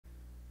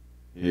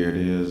Here it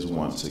is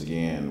once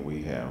again.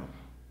 We have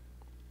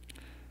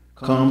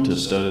come to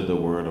study the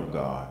Word of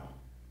God.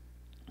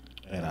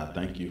 And I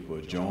thank you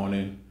for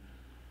joining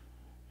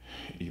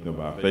either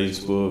by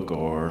Facebook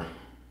or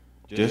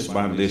just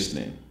by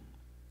listening.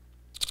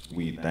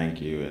 We thank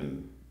you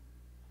and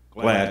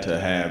glad to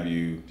have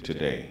you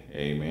today.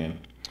 Amen.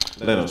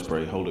 Let us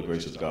pray. Holy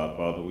gracious God,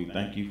 Father, we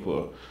thank you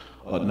for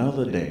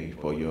another day,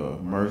 for your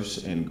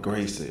mercy and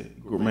grace.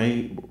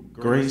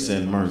 Grace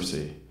and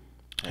mercy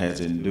has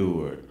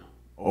endured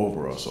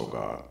over us, oh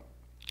God.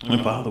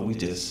 And Father, we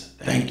just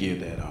thank you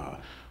that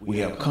we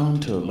have come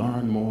to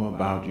learn more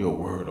about your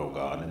word, oh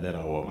God, and that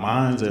our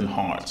minds and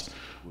hearts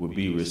would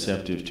be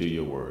receptive to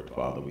your word.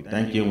 Father, we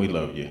thank you and we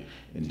love you.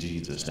 In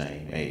Jesus'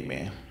 name,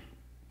 amen.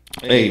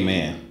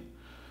 Amen.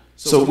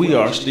 So we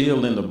are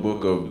still in the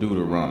book of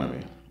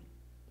Deuteronomy.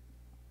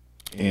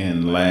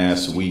 And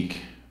last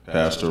week,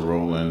 Pastor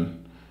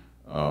Roland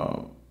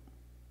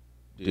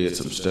did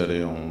some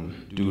study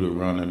on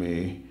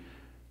Deuteronomy,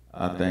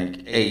 I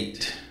think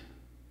 8.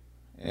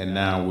 And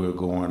now we're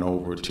going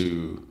over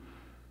to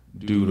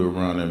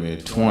Deuteronomy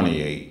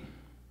 28.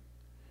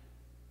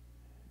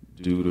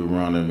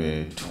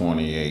 Deuteronomy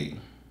 28.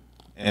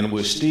 And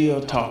we're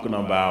still talking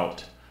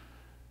about,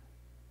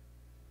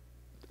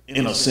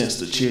 in a sense,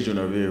 the children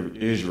of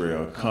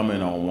Israel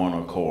coming on one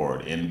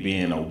accord and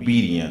being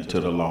obedient to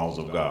the laws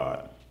of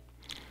God.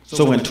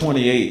 So in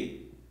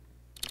 28,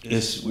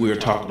 we're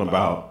talking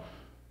about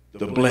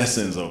the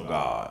blessings of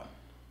God.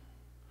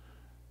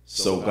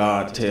 So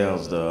God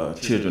tells the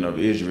children of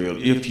Israel,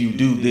 if you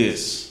do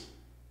this,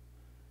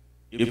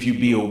 if you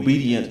be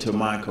obedient to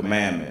my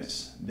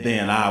commandments,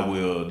 then I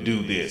will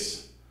do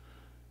this.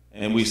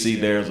 And we see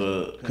there's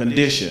a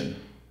condition.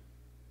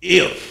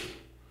 If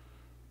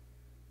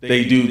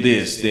they do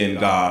this, then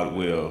God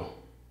will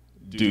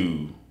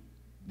do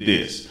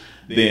this.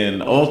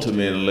 Then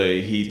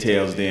ultimately he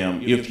tells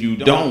them, if you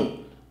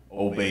don't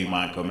obey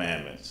my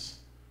commandments,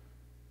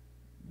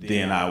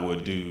 then I will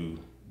do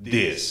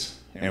this.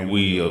 And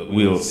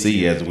we'll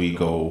see as we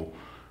go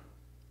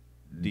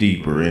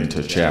deeper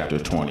into chapter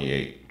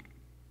 28.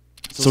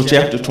 So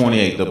chapter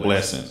 28, the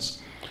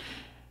blessings.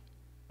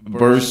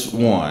 Verse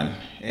 1,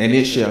 and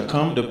it shall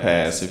come to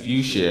pass, if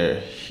you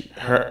shall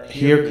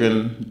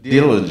hearken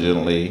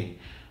diligently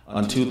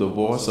unto the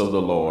voice of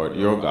the Lord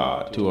your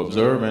God, to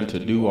observe and to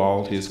do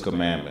all his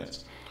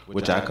commandments,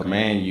 which I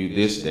command you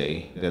this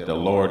day, that the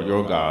Lord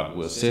your God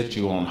will set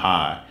you on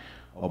high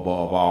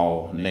above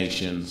all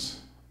nations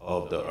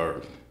of the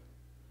earth.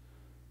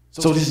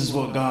 So this is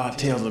what God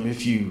tells them: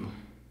 if you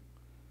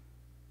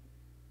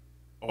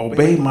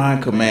obey my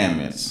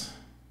commandments,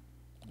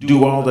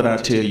 do all that I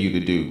tell you to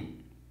do,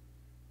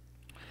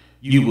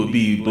 you will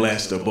be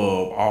blessed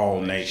above all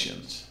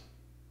nations.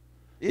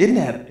 Isn't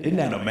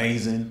that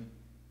amazing?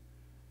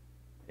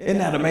 Isn't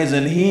that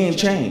amazing? He ain't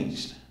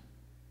changed.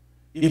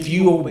 If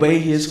you obey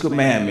his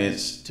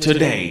commandments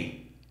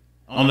today,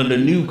 under the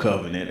new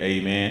covenant,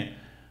 amen,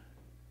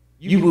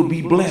 you will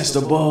be blessed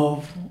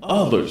above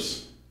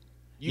others.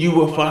 You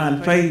will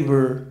find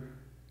favor.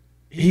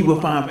 He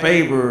will find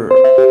favor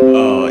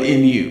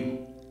in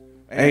you.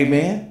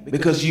 Amen.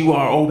 Because you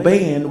are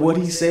obeying what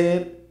he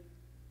said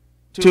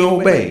to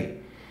obey.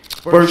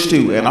 Verse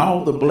 2, and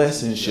all the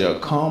blessings shall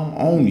come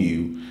on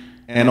you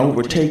and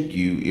overtake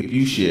you if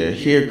you shall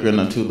hearken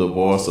unto the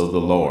voice of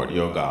the Lord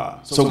your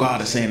God. So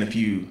God is saying, if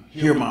you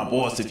hear my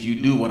voice, if you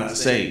do what I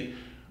say,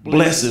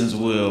 blessings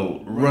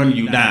will run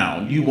you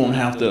down. You won't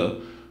have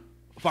to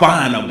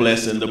find a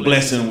blessing. The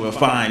blessing will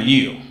find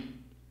you.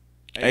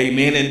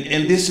 Amen.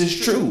 And this is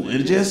true.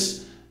 And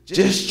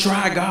just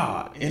try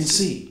God and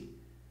see.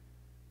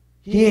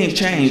 He ain't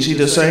changed. He's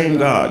the same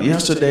God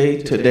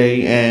yesterday,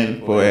 today,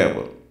 and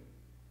forever.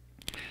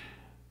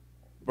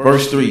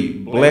 Verse 3,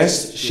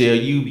 blessed shall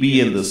you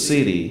be in the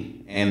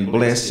city, and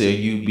blessed shall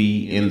you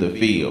be in the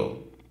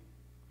field.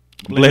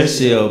 Blessed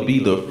shall be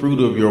the fruit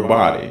of your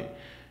body,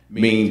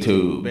 meaning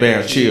to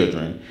bear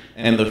children,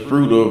 and the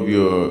fruit of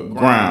your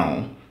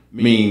ground,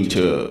 meaning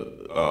to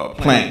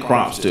plant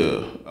crops,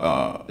 to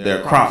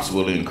their crops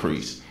will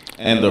increase,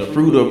 and the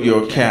fruit of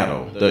your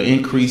cattle, the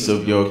increase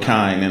of your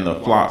kind, and the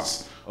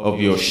flocks of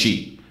your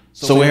sheep.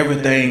 So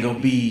everything will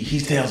be, he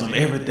tells them,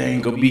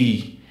 everything will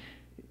be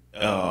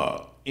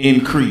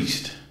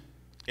increased.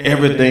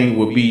 Everything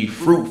will be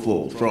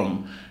fruitful,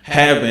 from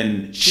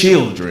having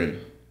children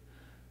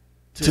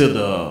to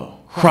the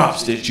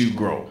crops that you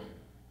grow,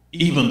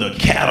 even the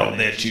cattle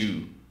that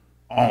you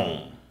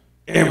own.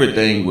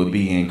 Everything will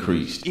be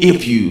increased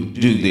if you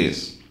do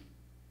this,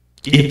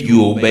 if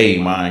you obey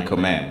my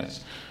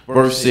commandments.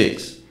 Verse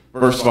 6,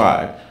 verse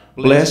 5,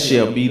 blessed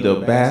shall be the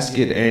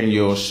basket and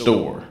your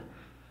store.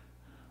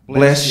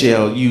 Blessed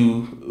shall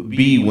you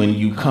be when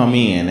you come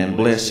in, and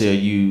blessed shall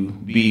you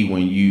be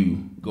when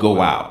you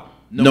go out.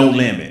 No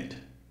limit.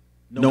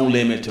 No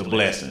limit to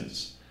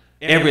blessings.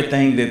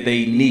 Everything that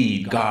they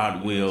need,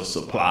 God will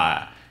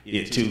supply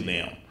it to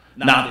them.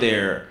 Not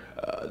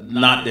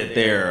that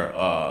they're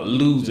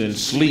losing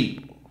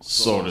sleep,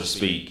 so to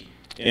speak,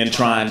 in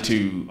trying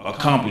to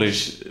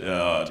accomplish,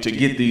 to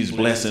get these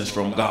blessings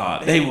from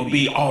God, they will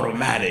be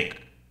automatic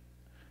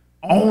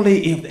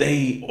only if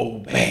they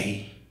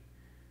obey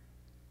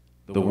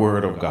the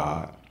word of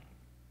God.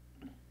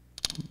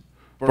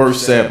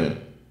 Verse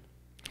 7,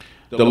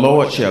 the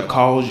Lord shall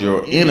cause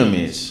your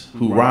enemies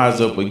who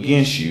rise up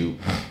against you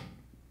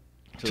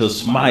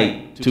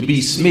to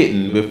be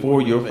smitten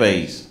before your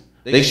face.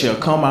 They shall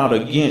come out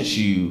against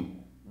you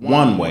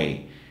one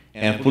way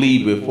and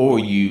flee before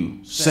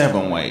you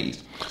 7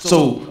 ways.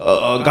 So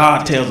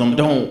God tells them,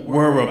 don't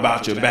worry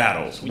about your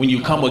battles. When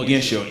you come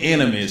against your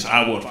enemies,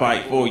 I will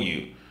fight for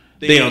you.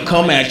 They'll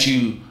come at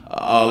you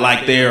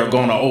like they're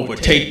going to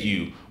overtake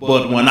you.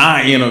 But when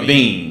I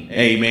intervene,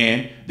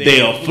 amen,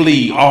 they'll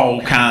flee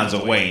all kinds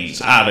of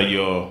ways out of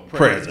your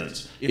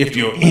presence if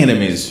your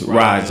enemies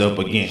rise up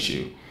against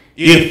you,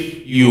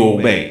 if you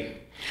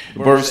obey.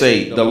 Verse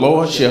 8, the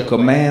Lord shall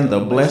command the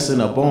blessing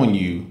upon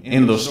you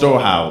in the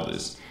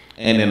storehouses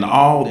and in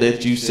all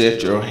that you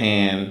set your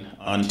hand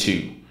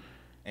unto.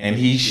 And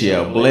he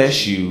shall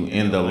bless you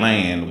in the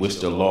land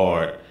which the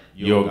Lord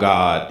your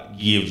God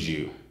gives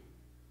you.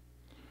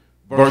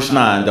 Verse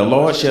 9, the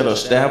Lord shall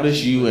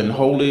establish you an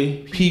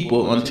holy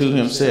people unto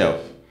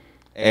himself,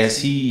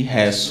 as he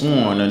has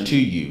sworn unto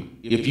you,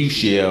 if you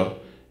shall,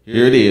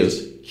 here it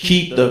is,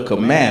 keep the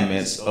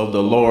commandments of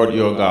the Lord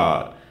your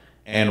God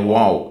and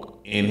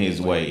walk in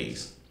his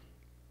ways.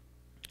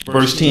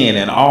 Verse 10,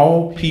 and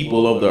all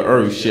people of the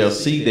earth shall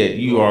see that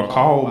you are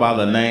called by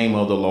the name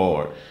of the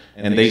Lord,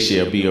 and they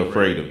shall be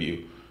afraid of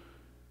you.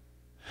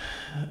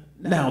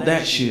 Now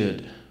that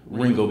should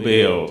ring a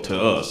bell to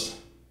us.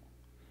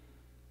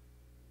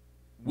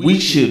 We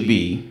should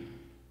be,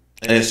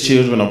 as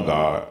children of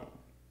God,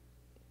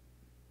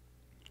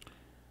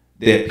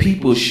 that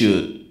people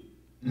should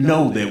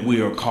know that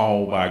we are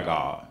called by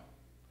God.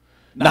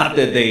 Not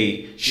that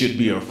they should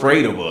be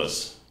afraid of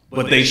us,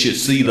 but they should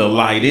see the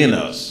light in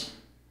us.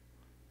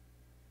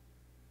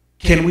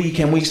 Can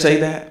we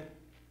say that?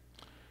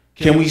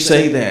 Can we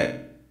say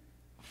that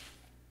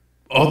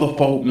other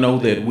folk know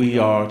that we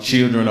are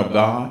children of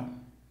God?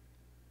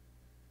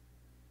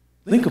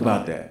 Think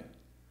about that.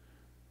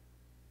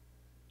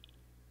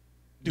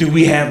 Do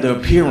we have the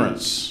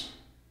appearance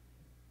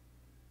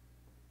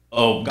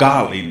of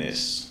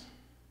godliness?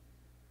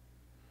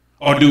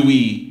 Or do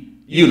we,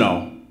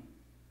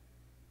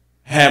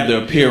 have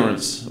the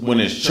appearance when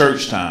it's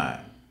church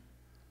time,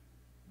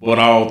 but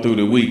all through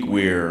the week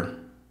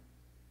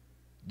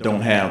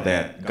don't have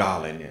that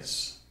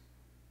godliness?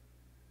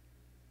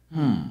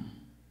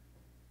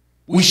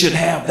 We should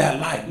have that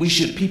light.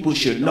 People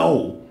should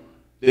know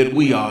that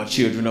we are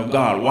children of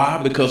God. Why?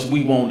 Because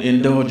we won't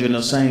indulge in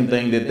the same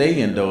thing that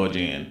they indulge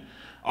in.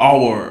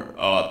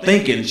 Our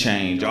thinking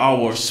change,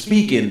 our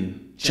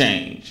speaking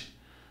change,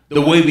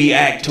 the way we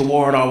act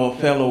toward our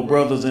fellow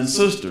brothers and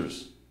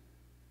sisters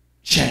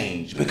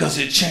change, because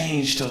it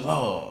changed to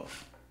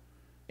love.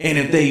 And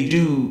if they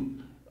do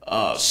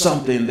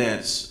something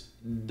that's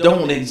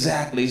don't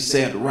exactly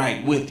set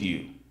right with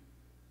you,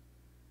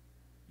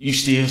 you're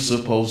still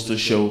supposed to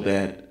show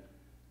that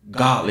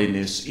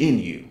godliness in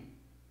you.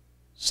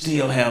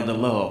 Still have the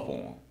love for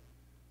them.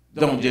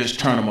 Don't just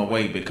turn them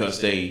away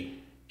because they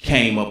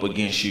came up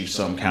against you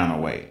some kind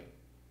of way.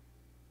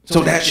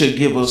 So that should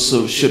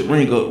should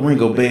ring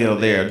a bell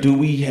there. Do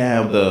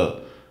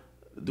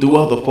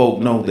other folk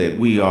know that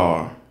we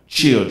are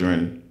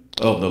children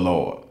of the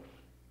Lord?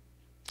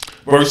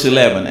 Verse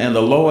 11, and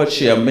the Lord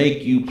shall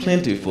make you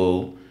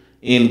plentiful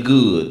in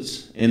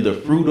goods, in the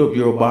fruit of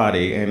your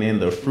body, and in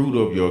the fruit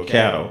of your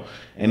cattle,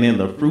 and in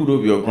the fruit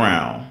of your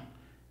ground,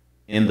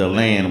 in the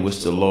land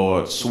which the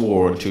Lord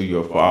swore unto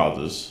your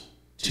fathers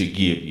to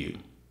give you.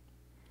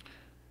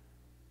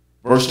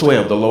 Verse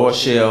 12, the Lord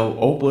shall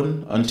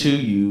open unto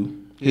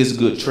you his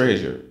good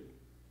treasure,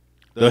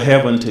 the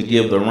heaven to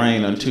give the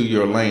rain unto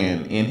your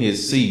land in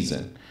his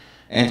season,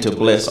 and to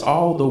bless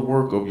all the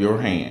work of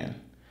your hand.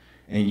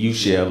 And you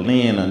shall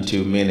lend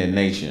unto many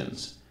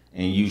nations,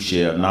 and you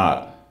shall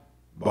not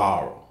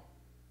borrow.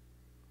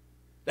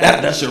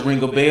 That should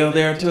ring a bell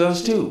there to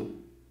us too.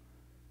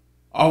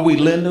 Are we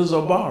lenders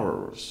or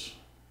borrowers?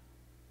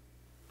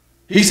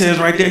 He says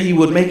right there, he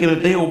would make it,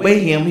 if they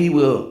obey him,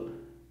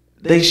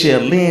 they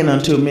shall lend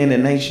unto many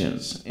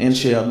nations and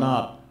shall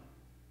not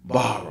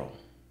borrow.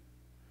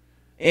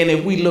 And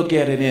if we look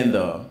at it in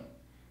the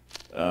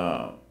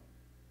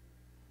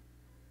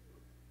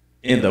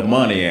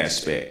money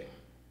aspect,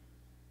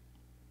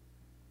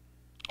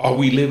 are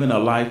we living a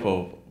life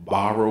of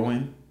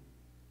borrowing?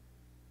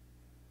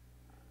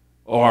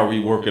 Or are we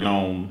working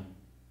on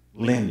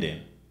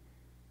lending?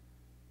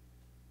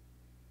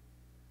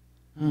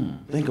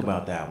 Think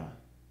about that one.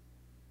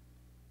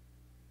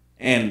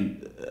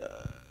 And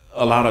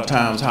a lot of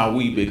times how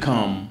we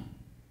become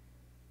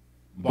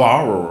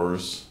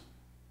borrowers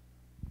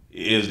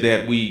is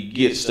that we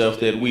get stuff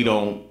that we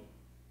don't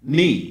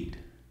need.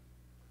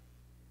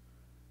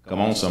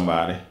 Come on,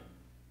 somebody.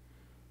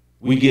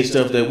 We get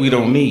stuff that we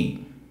don't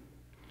need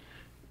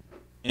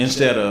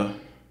instead of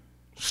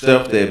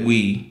stuff that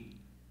we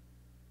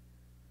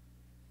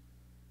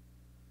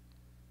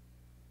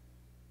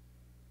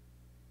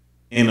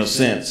in a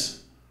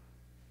sense,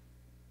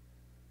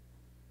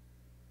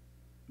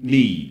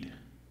 need.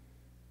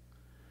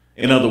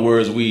 In other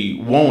words, we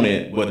want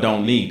it but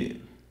don't need it.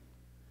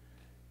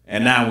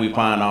 And now we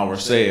find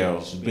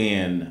ourselves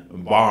being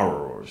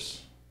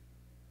borrowers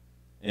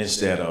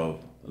instead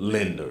of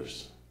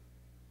lenders.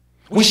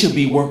 We should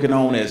be working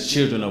on, as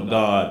children of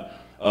God,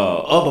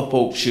 other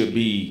folks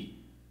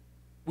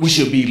we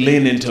should be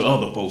lending to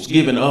other folks,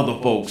 giving other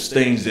folks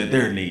things that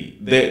they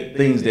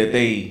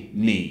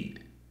need,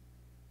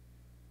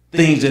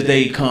 things that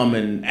they come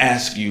and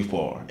ask you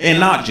for, and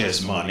not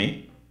just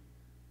money.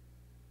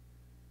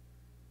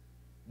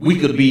 We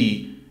could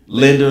be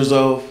lenders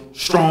of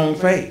strong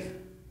faith.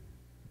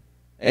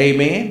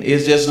 Amen.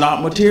 It's just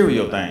not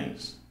material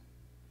things.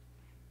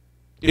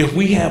 If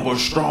we have a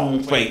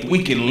strong faith,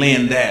 we can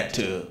lend that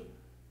to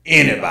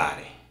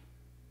anybody.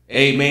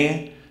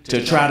 Amen.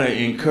 To try to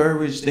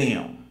encourage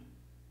them.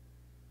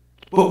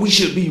 But we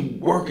should be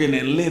working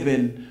and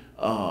living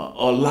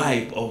a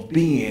life of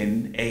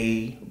being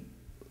a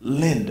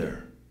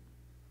lender.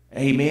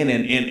 Amen.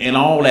 In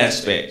all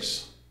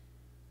aspects.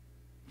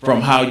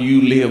 From how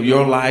you live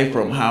your life,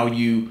 from how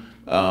you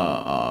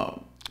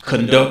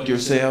conduct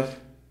yourself.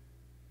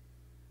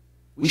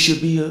 We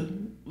should be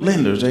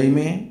lenders.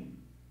 Amen.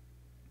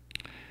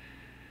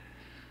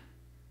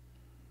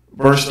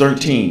 Verse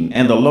 13,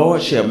 and the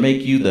Lord shall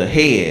make you the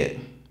head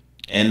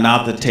and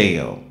not the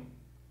tail,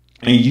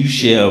 and you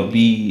shall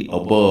be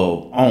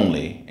above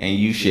only, and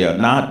you shall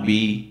not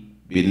be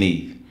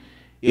beneath.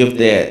 If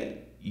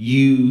that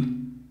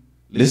you,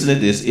 listen to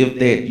this, if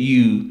that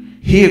you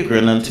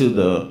hearken unto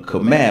the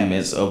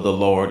commandments of the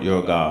Lord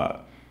your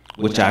God,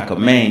 which I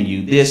command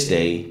you this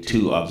day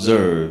to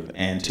observe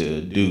and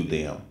to do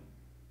them.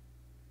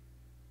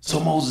 So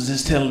Moses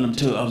is telling them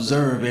to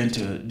observe and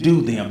to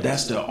do them.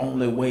 That's the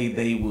only way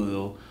they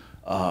will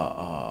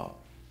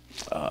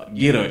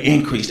get an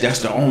increase. That's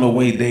the only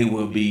way they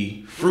will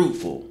be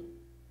fruitful.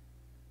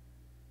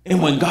 And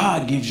when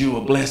God gives you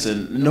a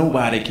blessing,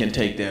 nobody can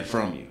take that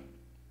from you.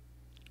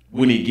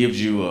 When he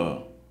gives you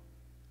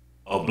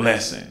a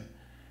blessing.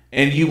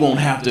 And you won't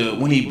have to,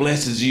 when he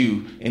blesses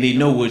you and he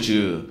know what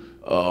you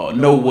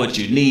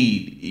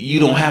need, you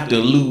don't have to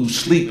lose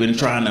sleep in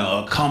trying to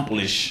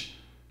accomplish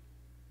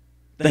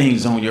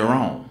things on your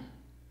own.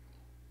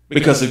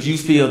 Because if you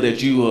feel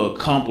that you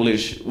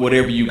accomplish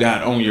whatever you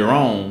got on your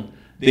own,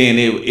 then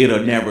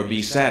it'll never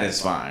be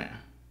satisfying.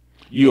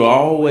 You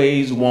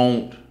always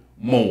want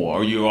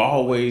more. You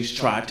always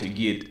try to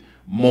get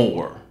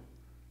more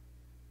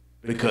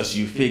because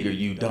you figure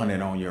you've done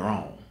it on your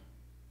own.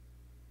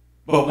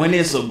 But when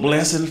it's a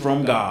blessing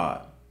from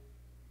God,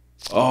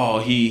 oh,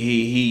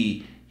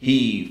 he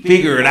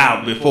figured it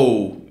out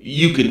before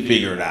you can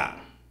figure it out.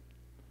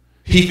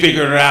 He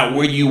figured it out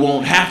where you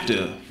won't have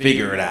to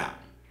figure it out.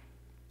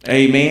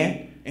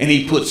 Amen. And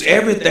he puts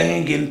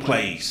everything in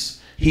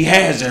place. He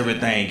has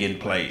everything in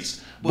place.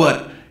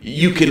 But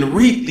you can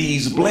reap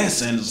these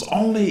blessings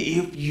only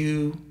if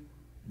you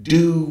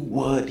do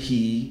what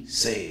he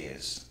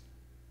says.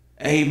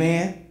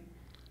 Amen.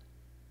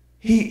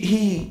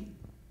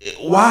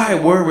 Why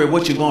worry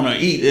what you're going to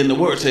eat? And the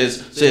word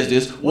says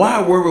this.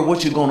 Why worry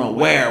what you're going to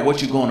wear,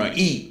 what you're going to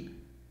eat?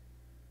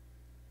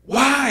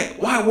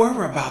 Why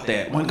worry about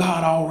that when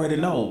God already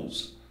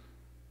knows?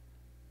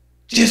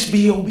 Just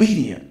be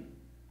obedient.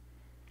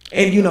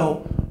 And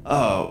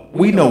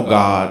we know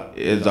God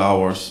is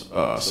our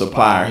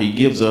supplier. He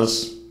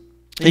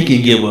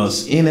can give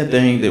us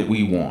anything that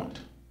we want.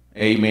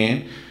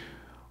 Amen.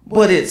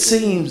 But it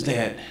seems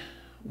that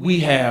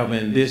we have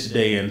in this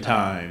day and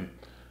time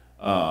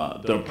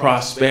the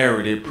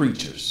prosperity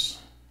preachers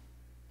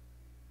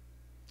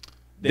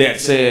that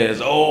says,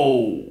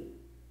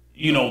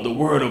 the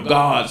word of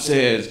God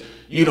says,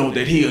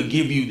 that he'll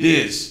give you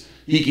this,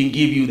 he can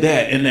give you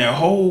that. And their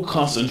whole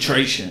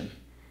concentration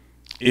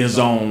is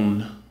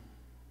on,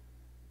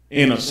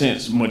 in a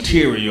sense,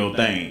 material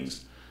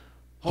things.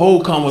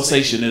 Whole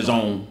conversation is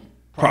on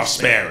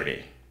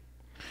prosperity.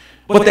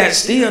 But that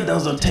still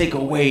doesn't take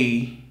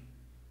away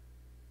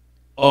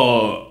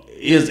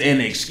is an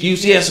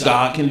excuse. Yes,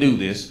 God can do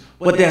this,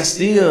 but that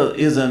still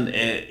isn't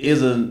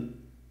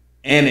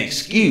an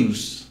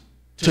excuse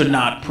to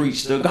not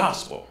preach the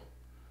gospel.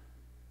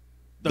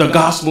 The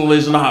gospel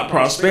is not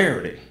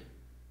prosperity.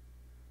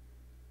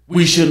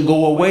 We shouldn't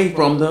go away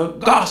from the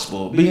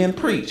gospel being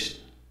preached.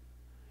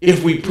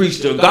 If we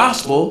preach the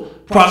gospel,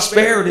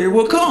 prosperity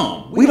will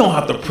come. We don't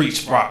have to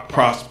preach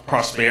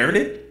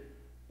prosperity.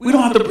 We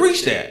don't have to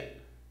preach that.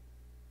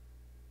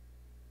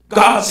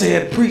 God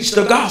said, preach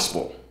the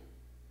gospel.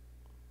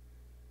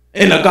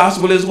 And the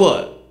gospel is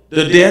what?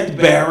 The death,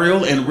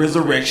 burial, and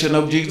resurrection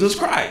of Jesus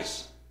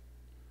Christ.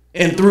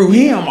 And through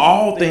him,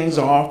 all things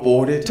are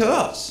afforded to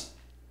us.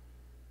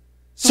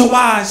 So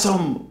why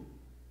some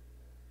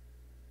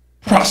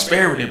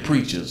prosperity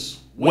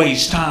preachers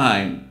waste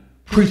time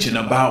preaching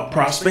about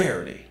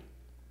prosperity?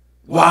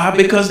 Why?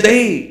 Because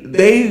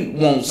they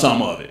want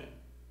some of it.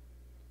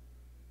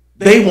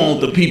 They want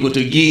the people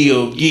to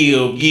give.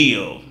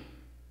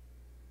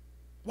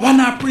 Why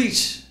not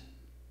preach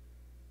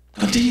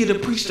Continue to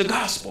preach the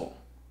gospel.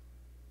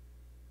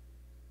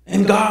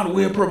 And God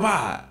will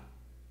provide.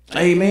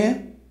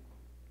 Amen.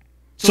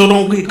 So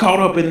don't get caught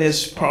up in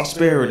this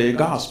prosperity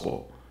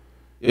gospel.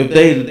 If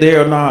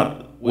they're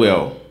not,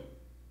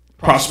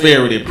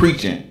 prosperity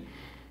preaching,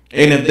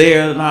 and if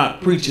they're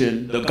not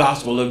preaching the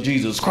gospel of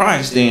Jesus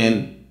Christ,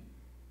 then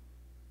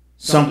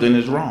something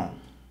is wrong.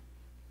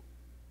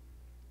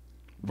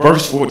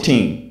 Verse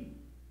 14.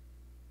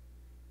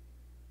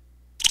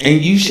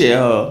 And you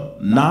shall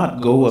not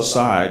go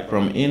aside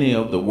from any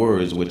of the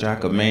words which I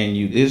command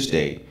you this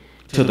day,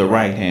 to the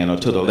right hand or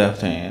to the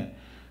left hand,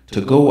 to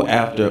go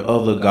after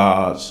other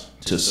gods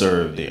to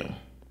serve them.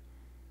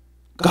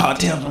 God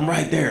tells them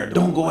right there,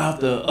 don't go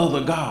after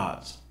other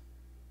gods.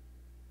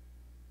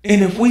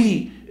 And if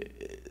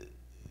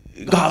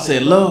God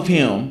said, love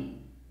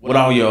him with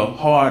all your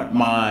heart,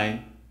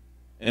 mind,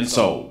 and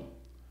soul.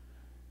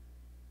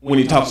 When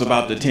he talks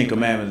about the 10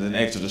 commandments in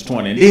Exodus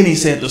 20. And then he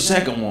said the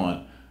second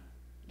one,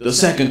 the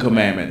second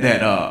commandment,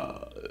 that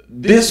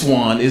this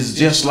one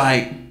is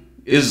like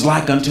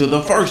unto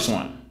the first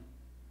one.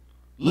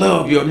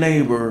 Love your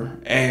neighbor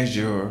as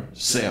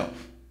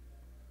yourself.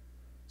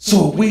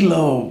 So if we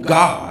love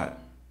God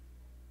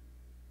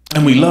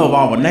and we love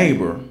our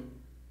neighbor,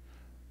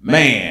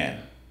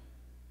 man,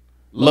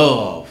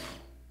 love,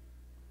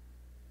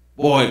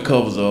 boy, it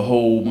covers a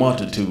whole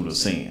multitude of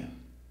sin,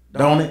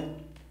 don't it?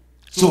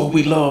 So if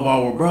we love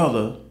our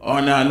brother or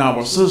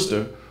our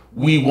sister,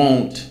 we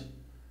won't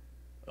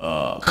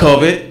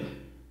covet.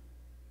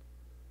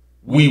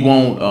 We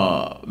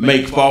won't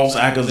make false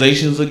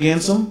accusations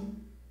against them.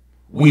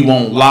 We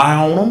won't lie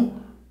on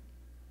them.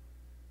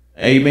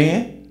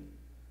 Amen.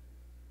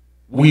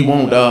 We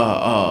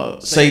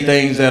won't say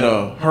things that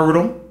hurt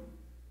them.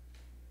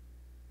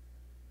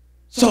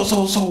 So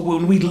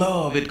when we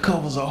love, it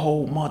covers a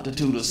whole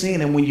multitude of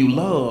sin. And when you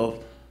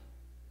love,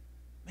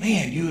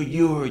 man,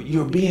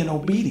 you're being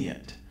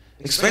obedient.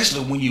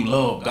 Especially when you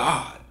love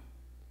God.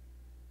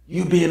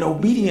 You're being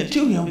obedient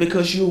to him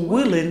because you're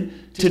willing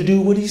to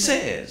do what he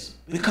says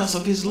because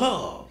of his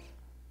love.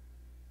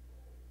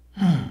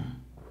 And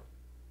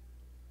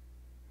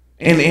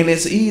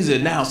it's easy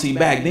now. See,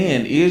 back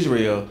then,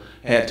 Israel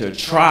had to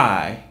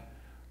try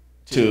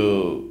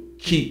to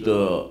keep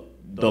the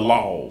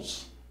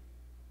laws.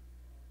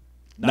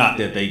 Not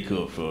that they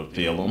could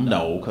fulfill them,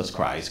 no, because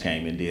Christ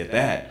came and did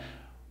that.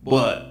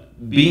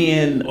 But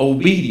being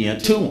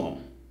obedient to him.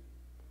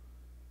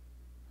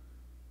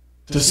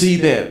 To see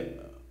that,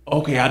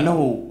 okay, I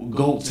know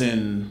goats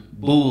and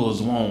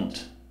bulls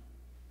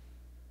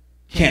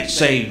can't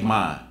save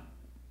my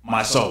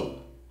soul.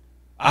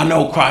 I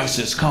know Christ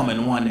is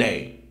coming one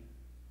day.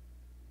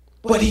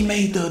 But he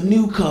made the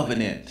new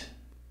covenant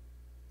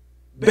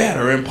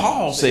better. And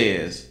Paul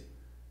says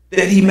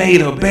that he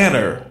made a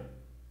better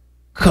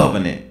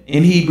covenant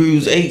in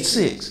Hebrews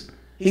 8:6.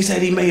 He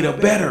said he made a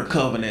better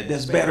covenant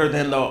that's better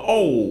than the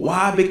old.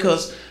 Why?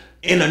 Because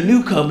in a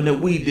new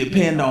covenant, we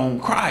depend on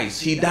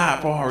Christ. He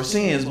died for our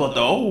sins, but the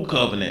old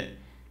covenant,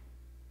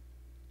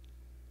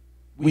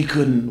 we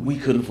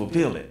couldn't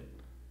fulfill it.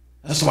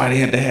 That's why they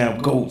had to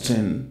have goats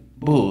and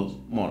bulls.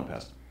 Morning,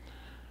 Pastor.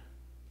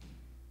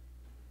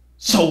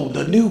 So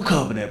the new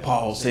covenant,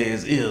 Paul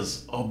says,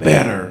 is a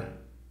better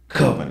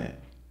covenant.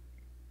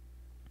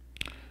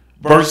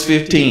 Verse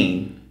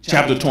 15,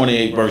 chapter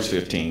 28, verse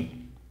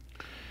 15.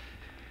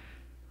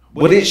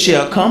 But it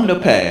shall come to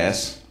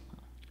pass,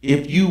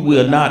 if you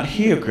will not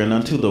hearken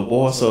unto the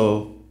voice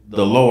of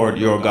the Lord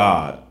your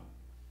God,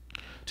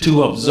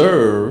 to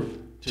observe,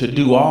 to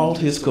do all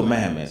his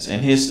commandments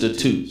and his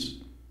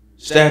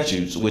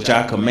statutes, which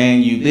I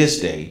command you this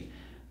day,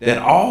 that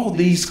all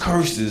these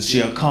curses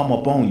shall come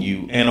upon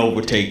you and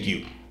overtake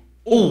you.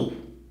 Ooh.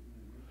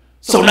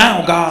 So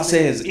now God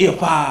says,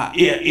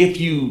 if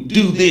you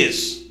do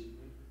this,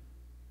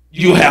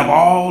 you have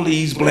all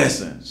these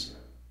blessings.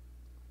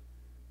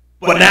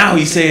 But now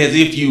he says,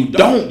 if you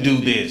don't do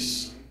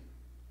this,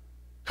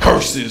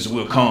 curses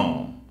will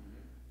come.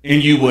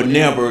 And you would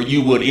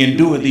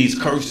endure these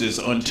curses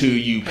until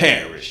you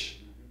perish.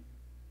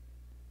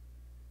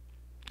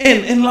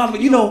 And a lot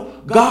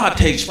of, God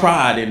takes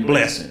pride in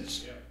blessings.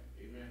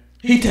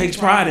 He takes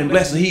pride in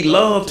blessings. He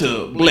loved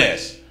to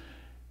bless.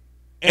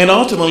 And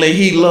ultimately,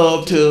 he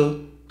loved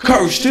to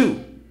curse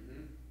too.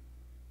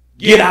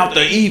 Get out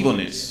the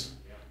evilness.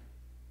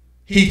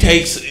 He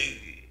takes,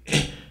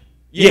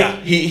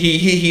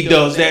 he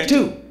does that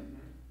too.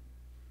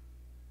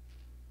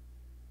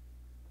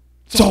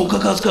 So,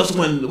 because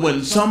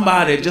when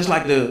somebody, just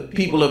like the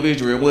people of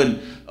Israel,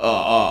 when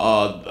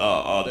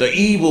the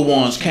evil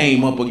ones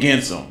came up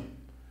against them,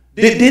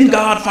 didn't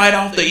God fight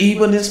off the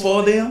evilness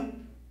for them?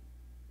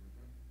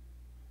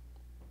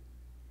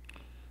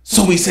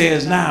 So he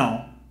says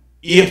now,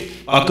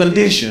 if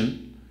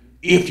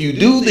you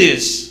do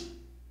this,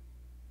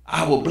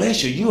 I will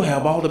bless you. You'll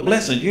have all the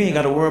blessings. You ain't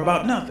got to worry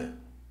about nothing.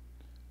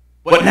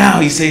 But now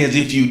he says,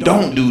 if you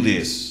don't do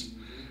this,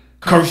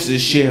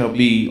 curses shall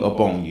be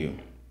upon you.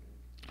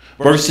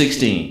 Verse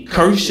 16,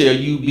 cursed shall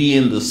you be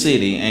in the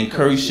city, and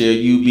cursed shall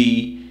you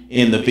be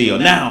in the field.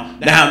 Now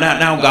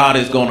God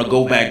is going to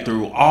go back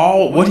through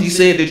all what he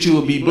said that you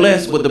would be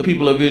blessed, what the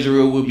people of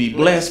Israel would be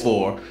blessed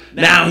for.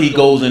 Now he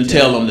goes and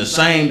tell them the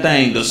same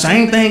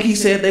thing he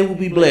said they would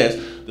be blessed,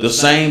 the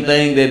same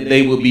thing that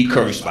they would be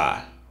cursed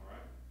by,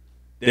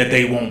 that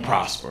they won't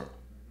prosper.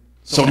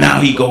 So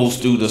now he goes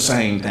through the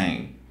same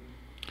thing.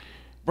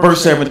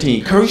 Verse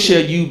 17, cursed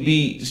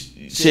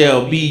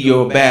shall be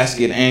your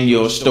basket and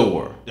your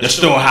store. The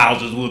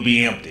storehouses will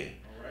be empty.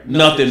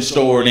 Nothing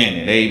stored in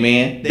it.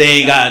 Amen.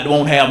 They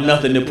won't have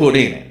nothing to put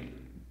in it.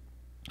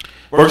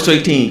 Verse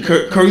 18,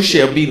 cursed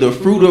shall be the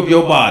fruit of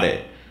your body,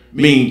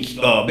 means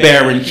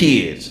bearing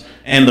kids,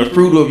 and the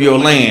fruit of your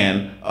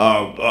land,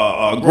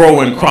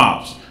 growing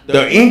crops,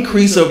 the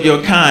increase of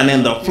your kind,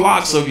 and the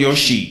flocks of your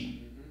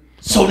sheep.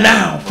 So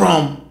now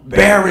from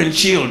bearing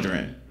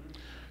children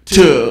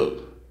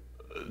to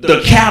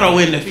the cattle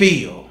in the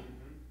field,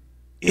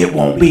 it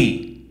won't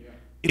be.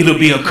 It'll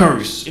be a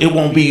curse. It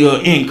won't be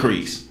an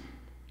increase.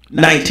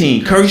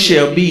 19, cursed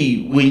shall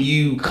be when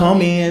you come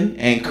in,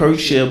 and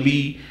cursed shall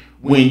be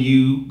when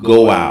you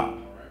go out.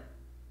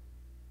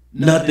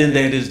 Nothing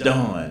that is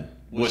done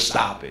will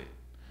stop it.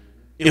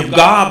 If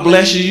God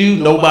blesses you,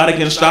 nobody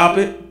can stop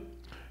it.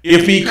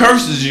 If he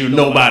curses you,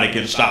 nobody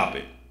can stop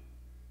it.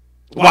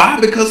 Why?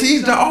 Because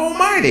he's the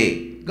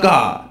Almighty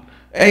God.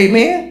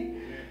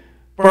 Amen.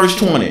 Verse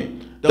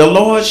 20, the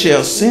Lord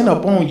shall send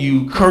upon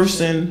you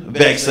cursing,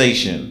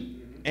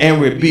 vexation,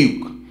 and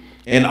rebuke,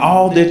 and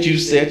all that you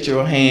set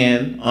your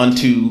hand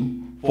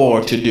unto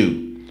for to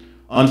do,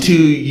 until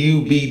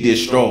you be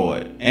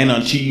destroyed, and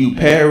until you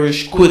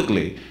perish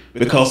quickly,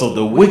 because of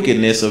the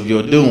wickedness of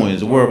your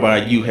doings,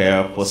 whereby you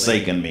have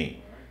forsaken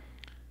me.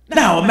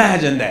 Now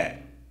imagine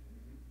that.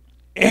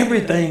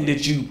 Everything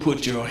that you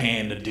put your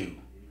hand to do,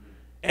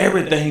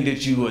 everything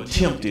that you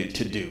attempted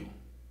to do,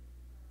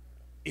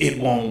 it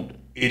won't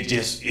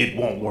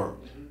work.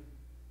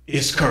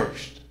 It's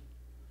cursed.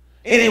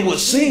 And it would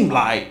seem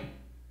like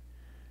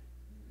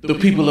the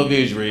people of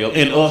Israel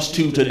and us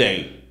too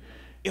today,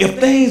 if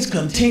things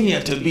continue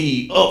to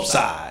be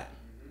upside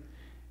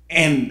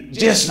and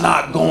just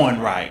not going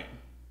right,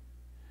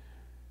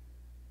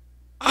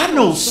 I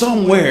know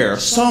somewhere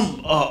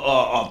some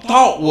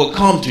thought will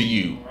come to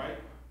you,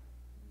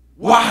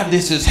 why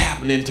this is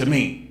happening to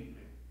me.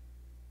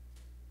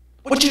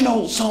 But you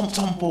know, some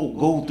folk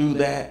go through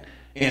that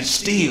and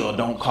still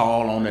don't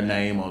call on the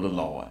name of the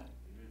Lord.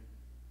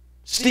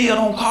 Still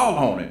don't call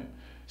on him.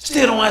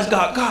 Still don't ask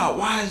God,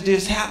 why is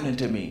this happening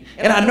to me?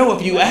 And I know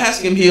if you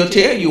ask him, he'll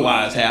tell you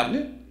why it's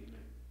happening.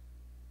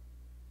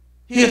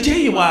 He'll tell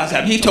you why it's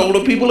happening. He told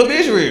the people of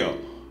Israel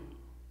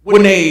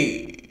when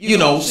they,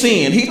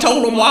 sinned. He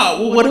told them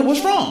what it was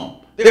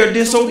from. Their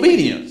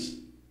disobedience.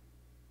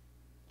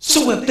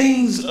 So if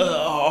things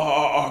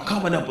are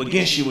coming up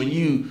against you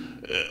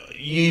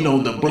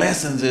and the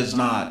blessings is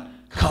not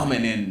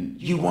coming and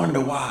you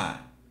wonder why,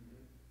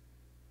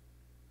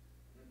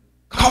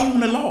 call on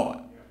the Lord.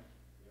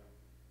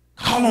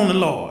 Call on the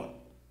Lord.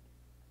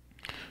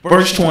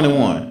 Verse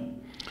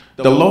 21,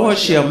 the Lord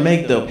shall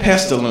make the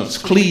pestilence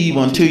cleave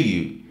unto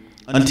you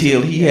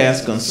until he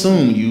has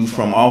consumed you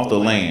from off the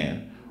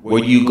land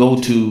where you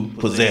go to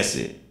possess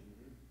it.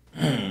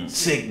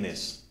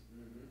 Sickness.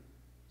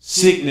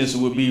 Sickness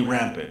will be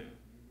rampant.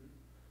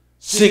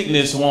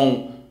 Sickness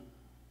won't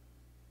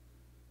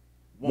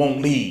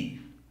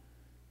leave.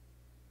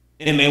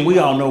 And then we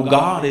all know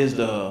God is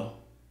the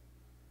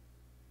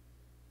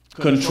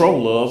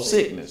controller of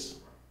sickness.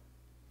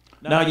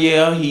 Now,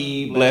 yeah,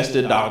 he blessed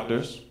the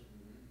doctors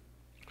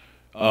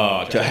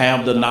to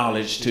have the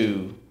knowledge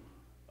to,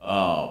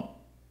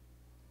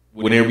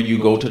 whenever you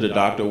go to the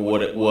doctor,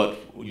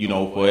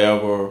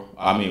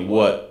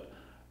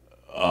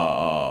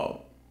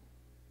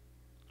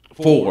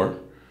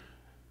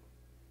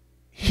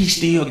 he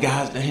still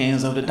guides the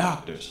hands of the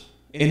doctors.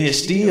 And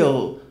it's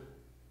still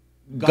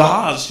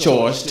God's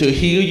choice to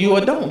heal you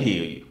or don't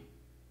heal you.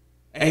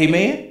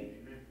 Amen.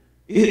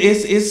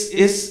 It's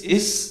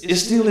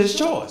still his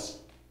choice.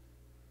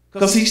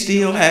 Because he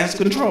still has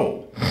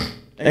control.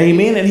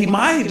 Amen. And he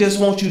might just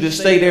want you to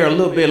stay there a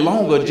little bit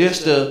longer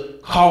just to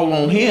call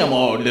on him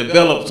or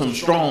develop some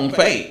strong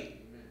faith.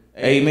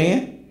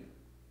 Amen.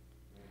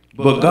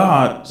 But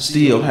God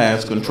still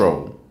has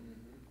control.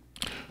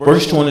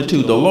 Verse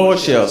 22, the Lord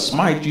shall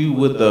smite you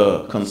with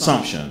the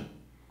consumption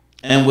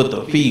and with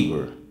the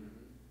fever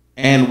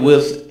and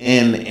with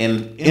an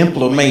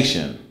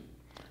inflammation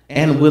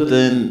and with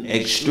an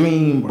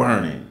extreme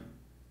burning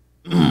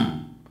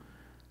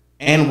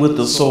and with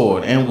the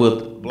sword, and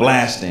with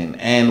blasting,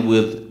 and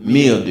with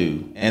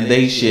mildew, and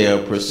they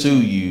shall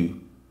pursue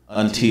you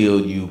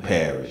until you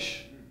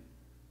perish.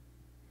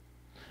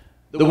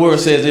 The word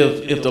says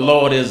if the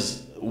Lord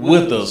is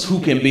with us, who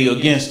can be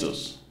against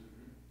us?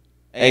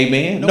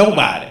 Amen.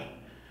 Nobody.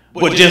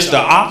 But just the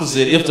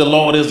opposite, if the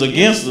Lord is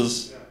against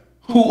us,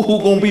 who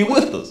gonna be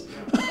with us?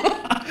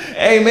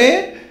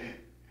 Amen.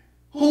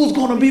 Who's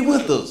gonna be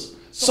with us?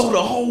 So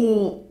the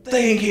whole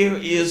thing here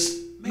is,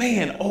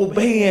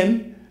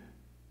 obeying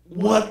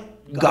what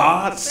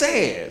God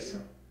says.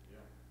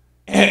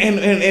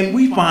 And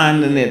we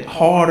finding it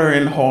harder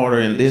and harder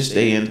in this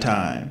day and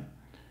time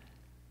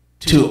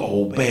to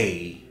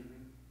obey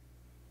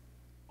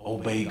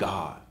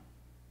God.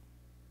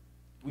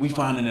 We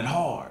finding it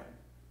hard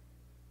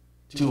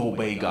to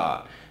obey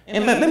God.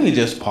 And let me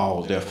just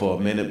pause there for a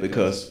minute,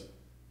 because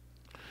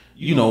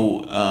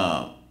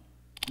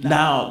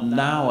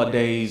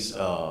nowadays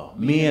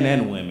men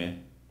and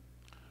women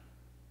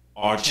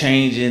are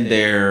changing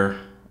their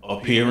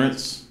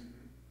appearance,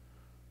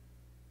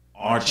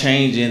 are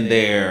changing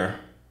their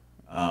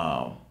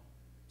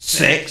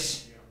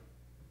sex,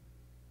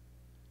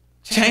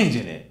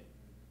 changing it,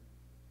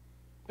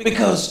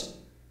 because,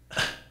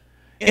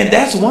 and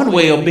that's one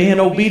way of being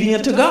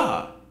obedient to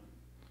God.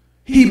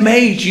 He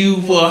made you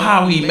for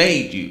how he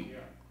made you,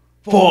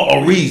 for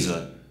a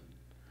reason.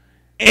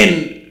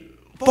 And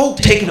folk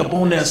take it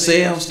upon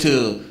themselves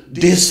to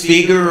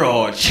disfigure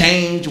or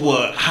change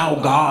how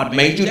God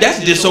made you.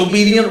 That's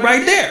disobedient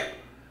right there.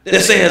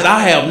 That says, I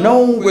have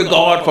no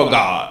regard for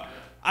God.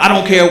 I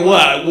don't care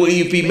what,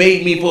 if he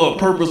made me for a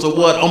purpose or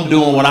what, I'm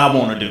doing what I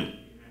want to do.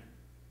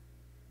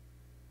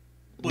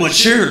 But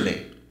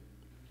surely,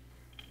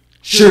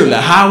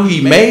 how he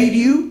made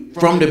you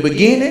from the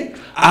beginning,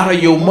 out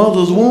of your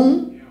mother's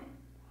womb,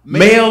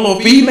 male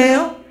or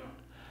female,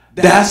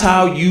 that's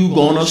how you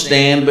gonna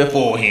stand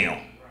before him.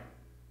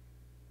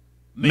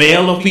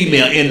 Male or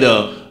female, in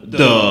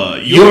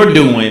the you're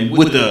doing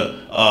with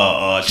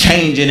the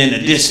changing and the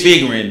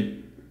disfiguring,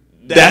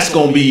 that's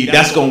gonna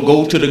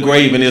go to the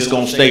grave and it's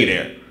gonna stay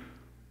there.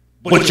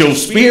 But your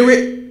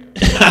spirit,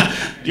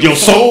 your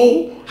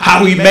soul,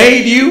 how he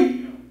made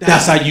you,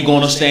 that's how you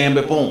gonna stand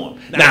before him.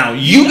 Now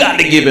you got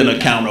to give an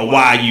account of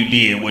why you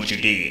did what you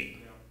did.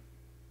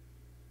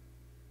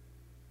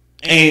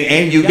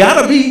 And you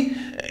gotta be,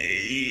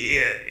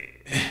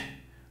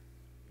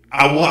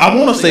 I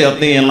want to say a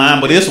thin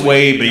line, but it's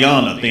way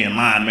beyond a thin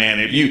line, man.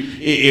 If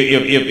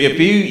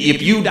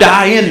you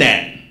die in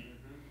that,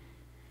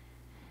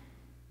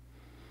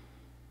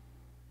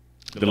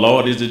 the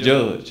Lord is the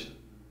judge.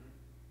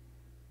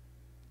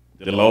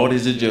 The Lord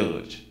is the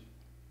judge,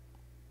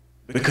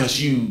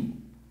 because you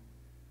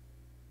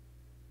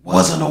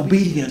wasn't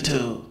obedient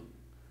to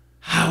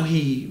how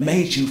he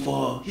made you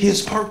for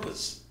his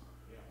purpose.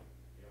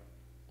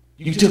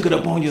 You took it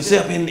upon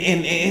yourself, and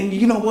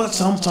you know what?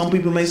 Some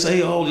people may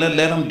say, oh, let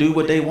them do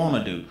what they want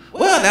to do.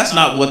 Well, that's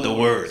not what the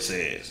word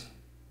says.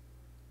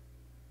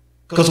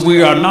 Because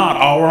we are not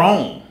our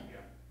own.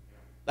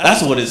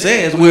 That's what it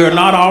says. We are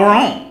not our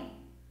own.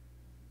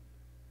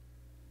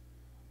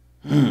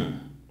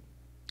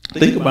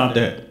 Think about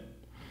that.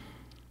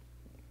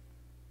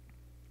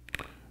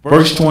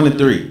 Verse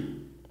 23.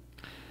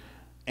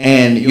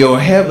 And your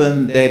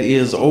heaven that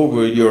is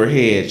over your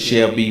head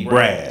shall be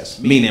brass,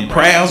 meaning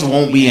prayers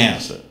won't be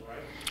answered.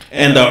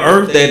 And the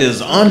earth that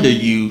is under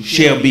you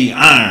shall be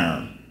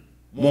iron,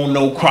 won't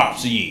no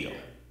crops yield.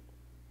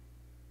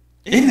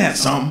 Isn't that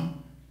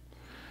something?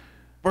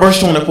 Verse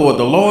 24,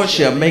 the Lord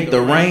shall make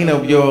the rain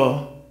of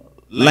your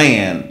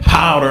land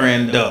powder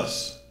and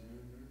dust,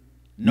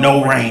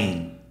 no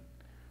rain.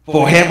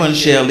 For heaven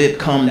shall it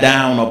come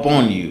down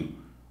upon you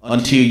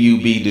until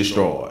you be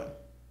destroyed.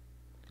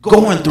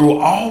 Going through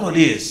all of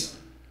this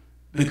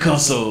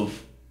because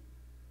of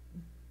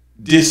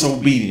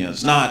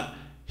disobedience, not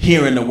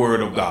hearing the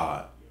word of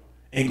God,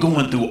 and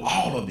going through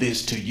all of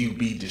this till you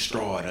be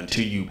destroyed,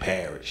 until you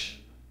perish.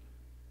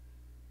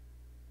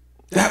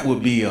 That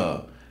would be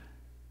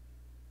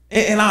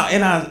and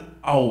I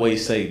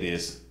always say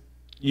this,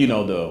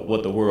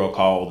 what the world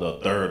called the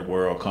third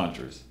world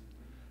countries.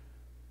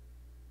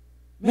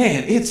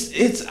 Man,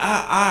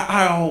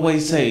 I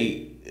always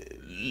say,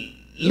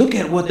 look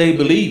at what they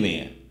believe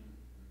in.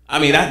 I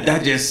mean, that's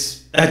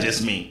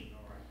just me.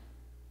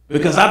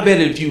 Because I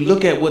bet if you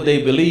look at what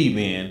they believe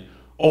in,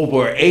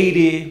 over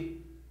 80,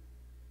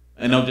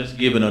 and I'm just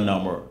giving a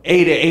number,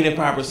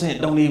 85%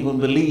 don't even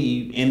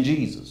believe in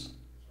Jesus.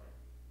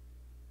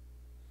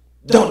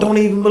 Don't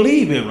even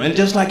believe him. And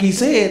just like he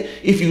said,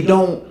 if you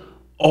don't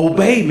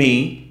obey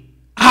me,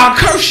 I'll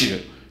curse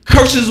you.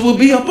 Curses will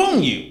be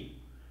upon you.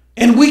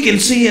 And we can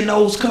see in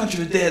those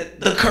countries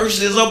that the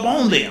curse is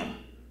upon them.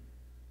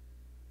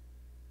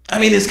 I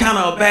mean, it's kind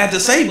of bad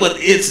to say, but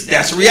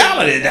that's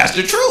reality. That's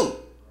the truth.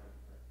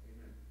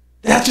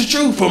 That's the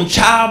truth. From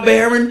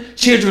childbearing,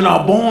 children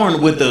are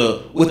born with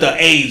the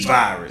AIDS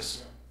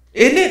virus.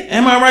 Isn't it?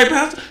 Am I right,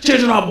 Pastor?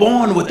 Children are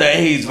born with the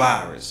AIDS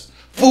virus.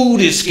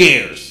 Food is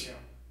scarce.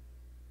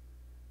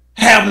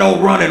 Have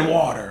no running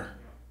water.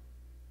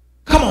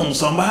 Come on,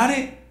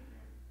 somebody.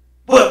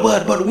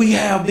 But we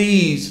have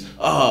these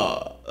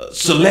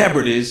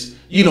celebrities,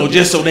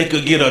 just so they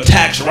could get a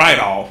tax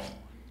write-off,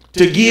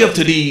 to give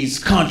to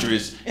these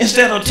countries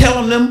instead of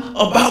telling them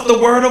about the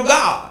word of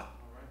God.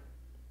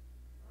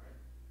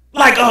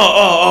 Like,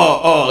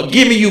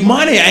 giving you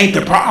money ain't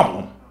the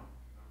problem.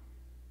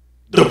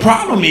 The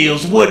problem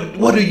is,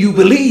 what do you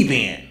believe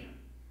in?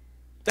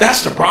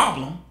 That's the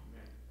problem.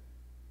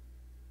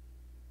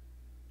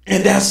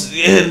 And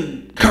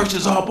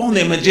curses are upon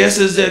them. And just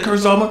as that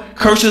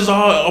curses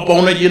are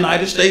upon the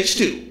United States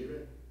too.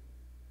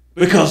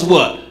 Because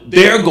what?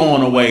 They're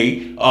going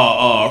away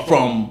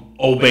from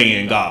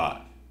obeying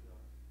God.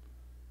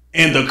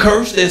 And the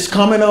curse that's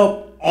coming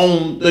up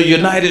on the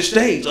United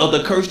States, or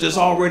the curse that's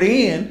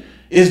already in,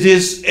 is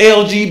this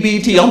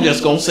LGBT. I'm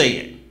just going to say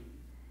it.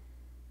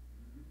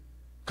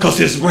 Because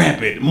it's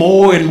rampant.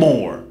 More and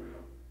more.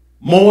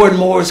 More and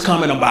more is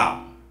coming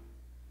about.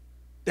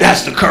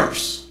 That's the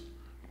curse.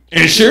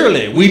 And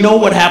surely we know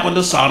what happened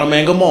to Sodom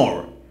and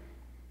Gomorrah.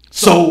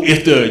 So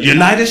if the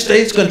United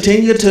States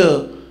continue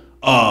to,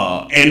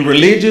 and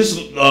religious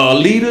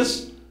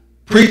leaders,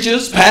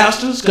 preachers,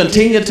 pastors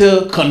continue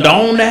to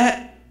condone that,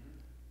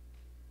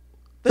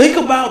 think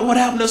about what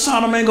happened to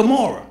Sodom and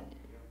Gomorrah.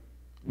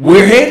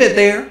 We're headed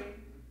there,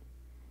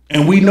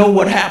 and we know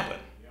what happened.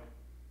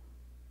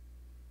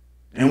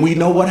 And we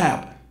know what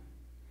happened.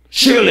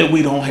 Surely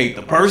we don't hate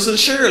the person,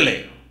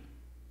 surely.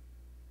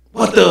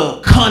 But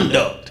the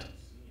conduct,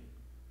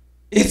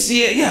 it's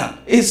sin.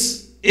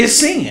 It's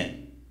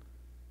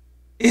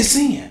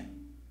sin.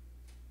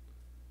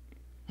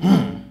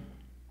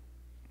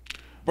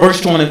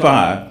 Verse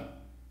 25.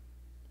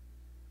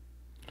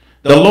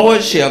 The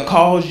Lord shall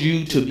cause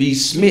you to be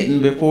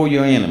smitten before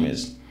your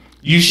enemies.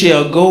 You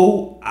shall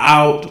go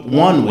out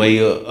one way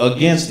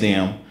against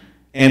them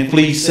and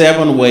flee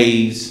 7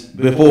 ways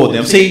before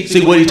them.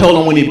 See what he told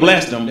them when he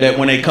blessed them, that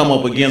when they come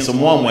up against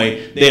them one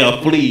way,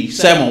 they'll flee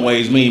 7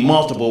 ways, meaning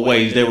multiple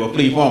ways they will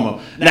flee from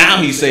them.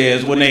 Now he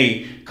says when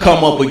they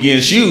come up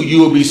against you, you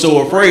will be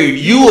so afraid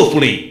you will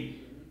flee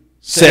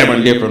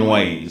 7 different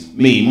ways,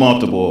 meaning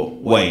multiple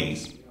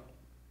ways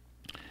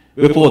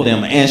before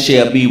them, and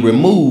shall be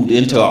removed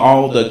into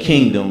all the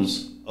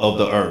kingdoms of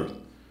the earth.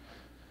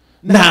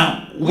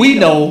 Now, we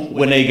know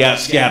when they got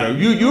scattered.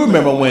 You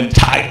remember when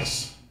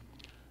Titus,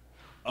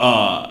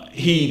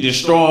 he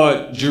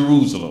destroyed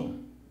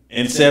Jerusalem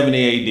in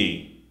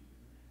 70 AD.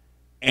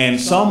 And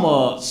some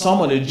of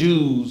the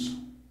Jews,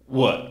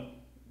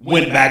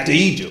 went back to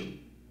Egypt.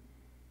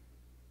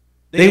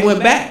 They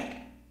went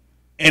back.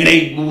 And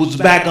they was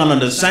back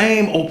under the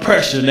same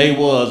oppression they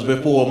was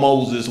before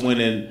Moses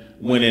went and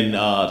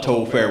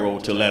told Pharaoh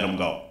to let them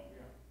go.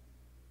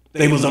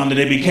 They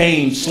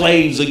became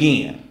slaves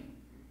again.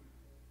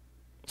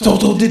 So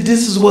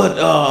this is what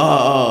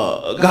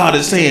God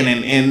is saying,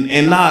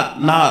 and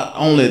not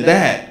only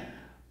that,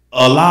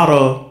 a lot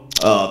of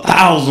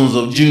thousands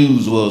of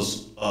Jews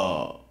was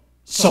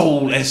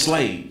sold as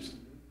slaves.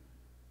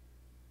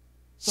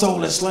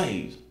 Sold as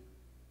slaves.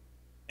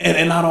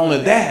 And not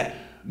only that,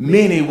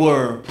 many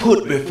were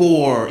put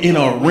before, in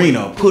an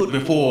arena, put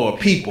before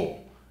people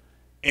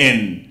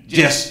and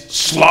just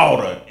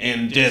slaughtered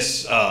and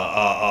just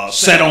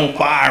set on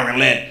fire and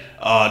let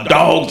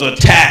dogs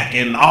attack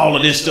and all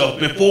of this stuff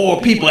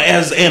before people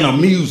as an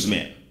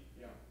amusement.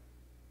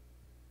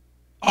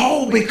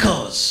 All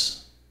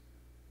because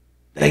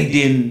they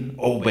didn't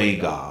obey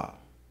God.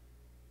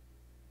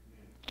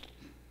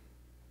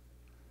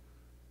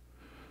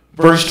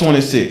 Verse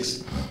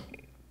 26.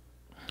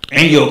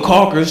 And your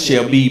carcass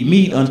shall be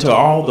meat unto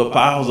all the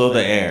fowls of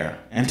the air,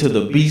 and to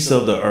the beasts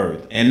of the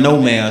earth, and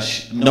no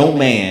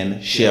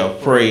man shall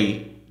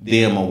fray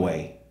them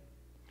away.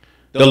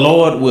 The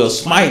Lord will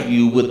smite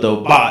you with the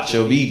botch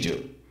of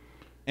Egypt,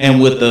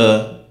 and with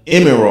the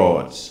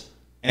emerods,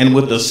 and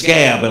with the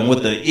scab, and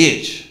with the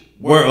itch,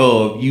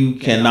 whereof you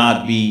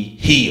cannot be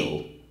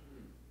healed.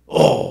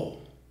 Oh.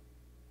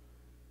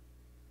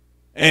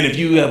 And if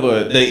you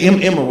ever, the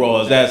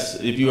emerods, that's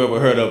if you ever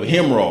heard of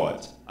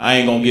hemorrhoids. I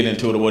ain't gonna get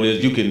into it what it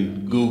is. You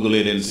can Google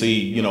it and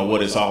see,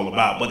 what it's all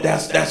about. But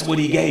that's what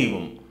he gave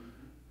them.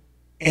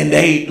 And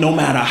they, no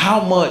matter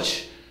how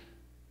much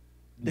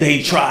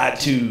they tried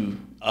to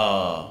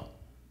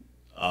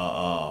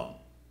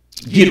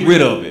get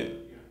rid of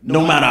it,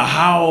 no matter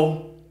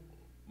how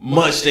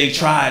much they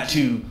tried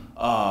to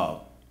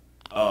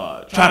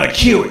try to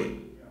cure it,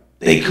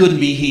 they couldn't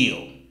be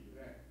healed.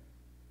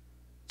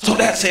 So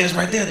that says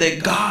right there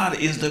that God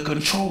is the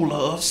controller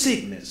of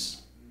sickness.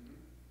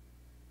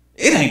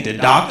 It ain't the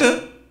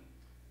doctor.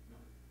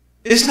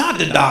 It's not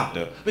the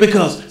doctor.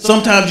 Because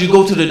sometimes you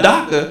go to the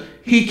doctor,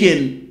 he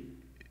can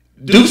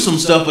do some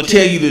stuff or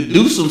tell you to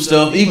do some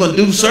stuff, even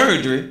do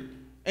surgery,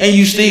 and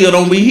you still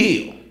don't be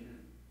healed.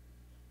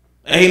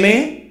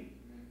 Amen?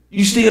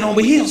 You still don't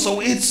be healed. So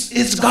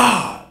it's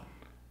God.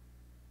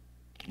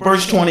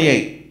 Verse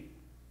 28.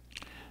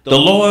 The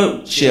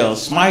Lord shall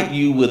smite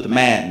you with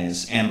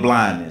madness and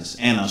blindness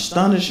and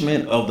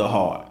astonishment of the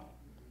heart,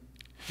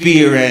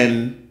 fear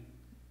and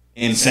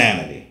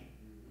insanity,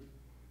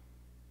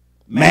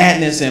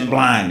 madness and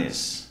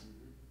blindness.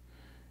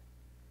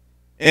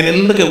 And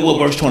then look at what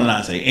verse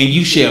 29 says. And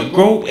you shall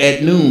grope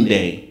at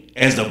noonday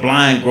as the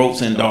blind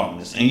gropes in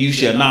darkness, and you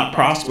shall not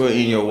prosper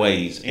in your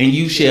ways, and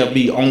you shall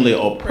be only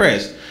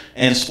oppressed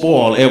and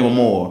spoiled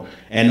evermore,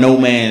 and no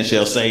man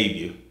shall save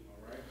you.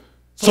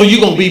 So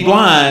you're going to be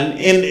blind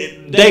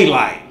in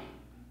daylight.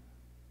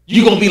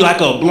 You're going to be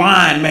like a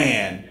blind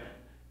man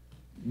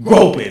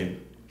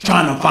groping,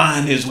 trying to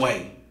find his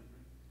way.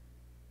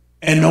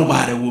 And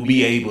nobody will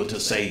be able to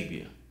save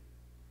you.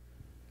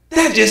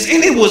 And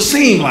it would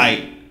seem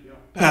like,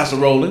 Pastor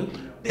Roland,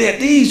 that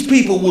these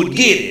people would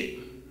get it.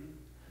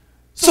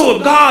 So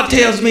if God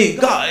tells me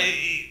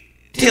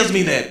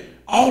that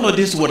all of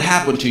this would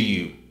happen to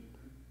you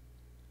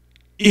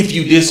if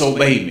you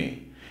disobey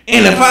me.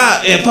 And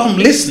if I'm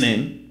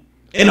listening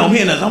and I'm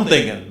hearing this, I'm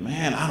thinking,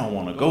 man, I don't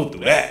want to go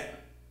through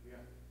that.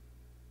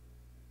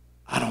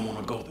 I don't want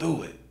to go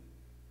through it.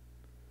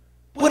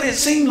 But it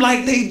seemed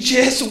like they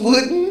just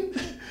wouldn't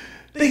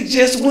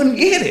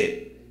get it.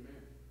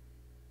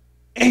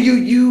 And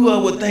you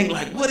would think,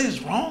 like, what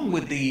is wrong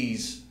with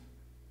these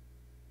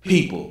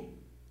people?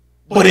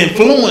 But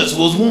influence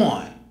was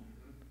one.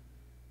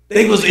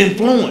 They was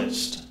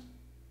influenced.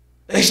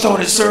 They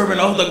started serving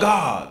other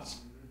gods.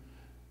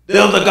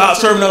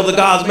 Serving other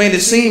gods made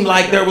it seem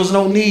like there was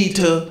no need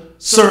to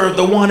serve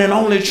the one and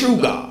only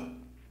true God.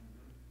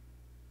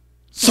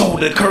 So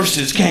the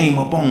curses came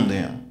upon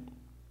them.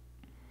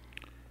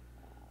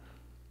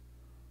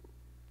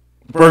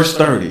 Verse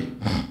 30.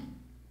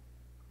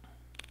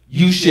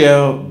 You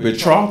shall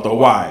betroth a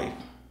wife,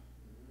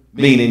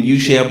 meaning you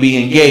shall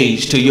be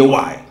engaged to your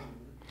wife,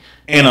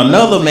 and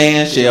another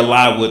man shall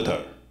lie with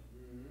her.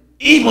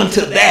 Even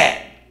to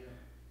that,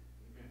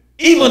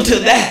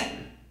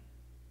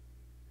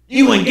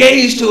 you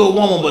engaged to a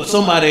woman, but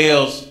somebody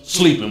else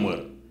sleeping with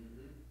her.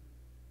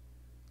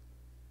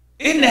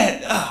 Isn't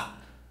that,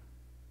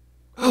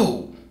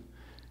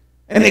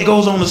 And it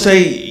goes on to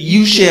say,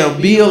 you shall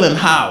build an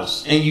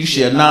house, and you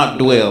shall not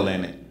dwell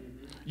in it.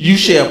 You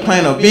shall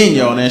plant a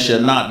vineyard, and shall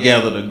not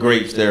gather the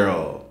grapes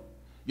thereof.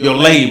 Your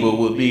labor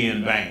will be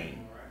in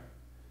vain.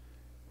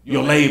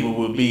 Your labor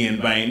will be in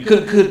vain.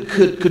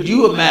 Could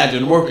you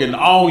imagine working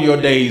all your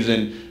days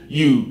and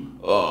you,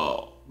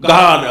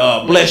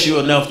 God bless you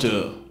enough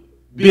to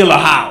build a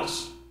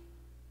house,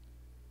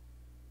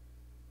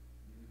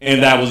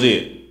 and that was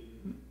it?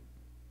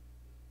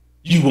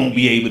 You won't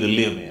be able to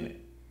live in it.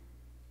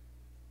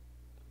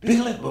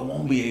 Build it, but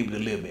won't be able to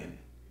live in it.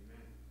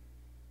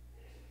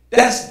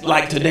 That's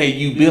like today,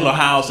 you build a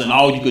house and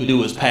all you could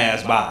do is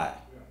pass by,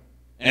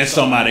 and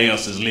somebody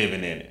else is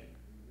living in it.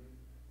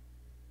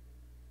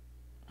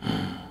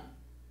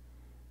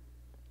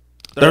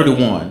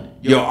 31.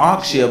 Your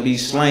ox shall be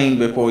slain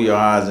before your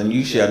eyes, and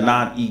you shall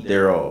not eat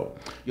thereof.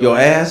 Your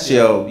ass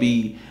shall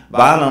be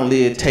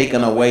violently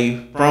taken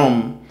away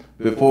from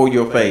before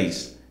your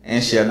face,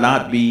 and shall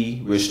not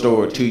be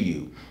restored to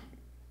you.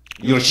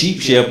 Your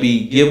sheep shall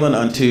be given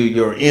unto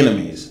your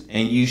enemies,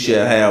 and you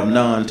shall have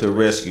none to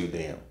rescue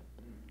them.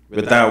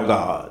 Without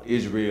God,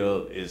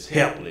 Israel is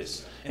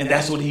helpless. And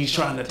that's what he's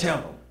trying to tell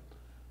them.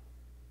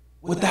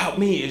 Without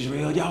me,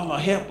 Israel, y'all are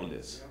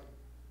helpless.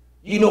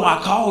 You know,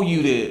 I call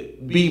you to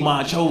be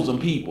my chosen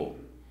people,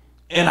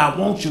 and I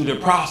want you to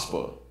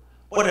prosper.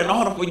 But in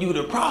order for you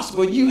to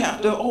prosper, you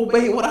have to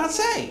obey what I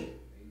say.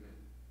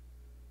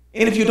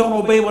 And if you don't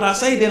obey what I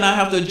say, then I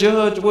have to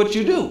judge what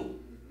you do.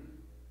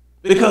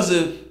 Because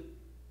if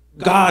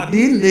God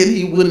didn't, then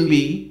he wouldn't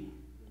be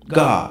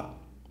God.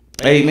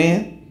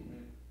 Amen.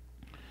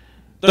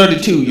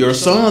 32. Your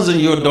sons and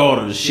your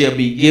daughters shall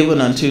be given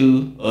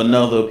unto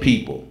another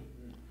people,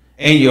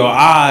 and your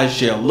eyes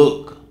shall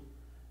look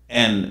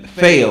and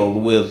fail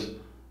with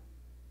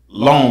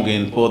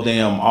longing for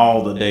them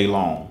all the day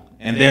long.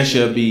 And there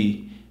shall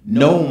be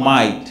no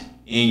might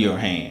in your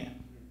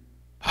hand.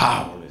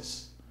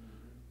 Powerless.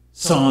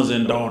 Sons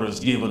and daughters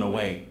given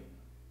away.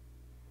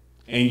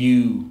 And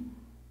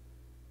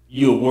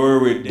you're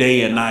worried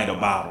day and night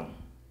about them,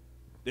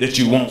 that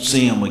you won't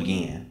see them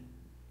again.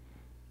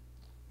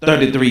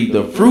 33.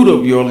 The fruit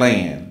of your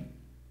land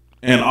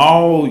and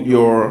all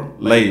your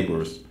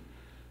labors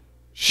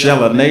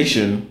shall a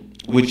nation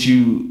which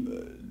you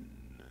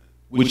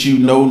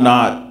know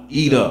not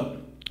eat up,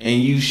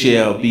 and you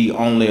shall be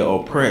only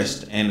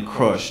oppressed and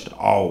crushed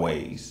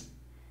always.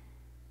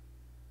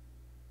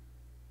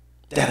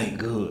 That ain't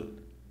good.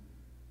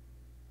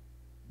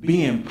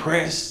 Being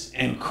pressed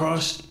and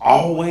crushed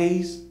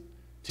always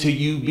till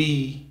you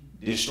be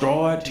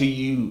destroyed, till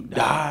you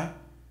die.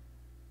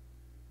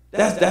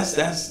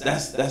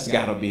 That's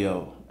gotta be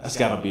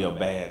a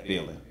bad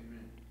feeling.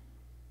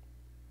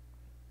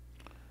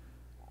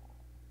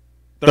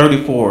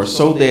 34.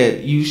 So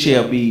that you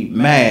shall be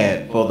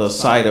mad for the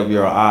sight of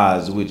your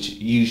eyes, which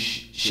you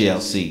shall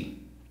see.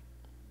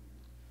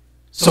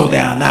 So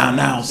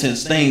now,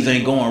 since things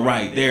ain't going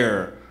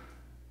right,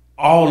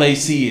 all they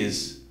see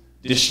is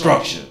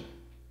destruction.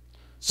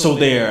 So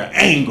they're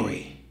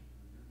angry.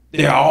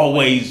 They're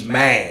always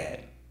mad.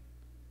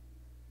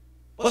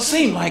 But it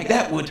seemed like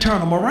that would turn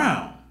them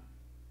around.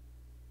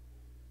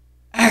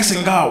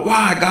 Asking God,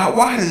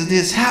 why is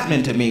this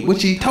happening to me?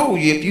 Which he told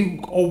you, if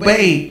you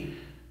obey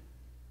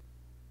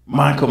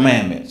my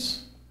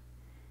commandments.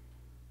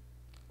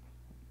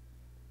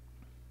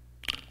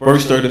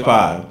 Verse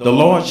 35. The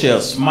Lord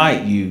shall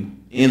smite you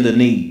in the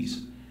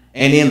knees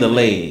and in the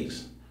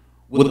legs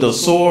with a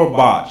sore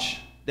botch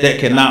that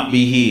cannot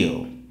be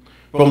healed,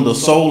 from the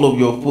sole of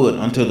your foot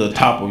unto the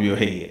top of your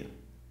head.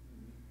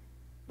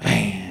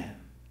 Man.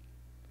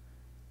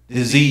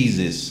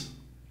 Diseases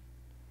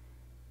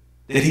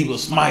that he will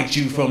smite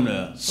you from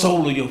the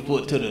sole of your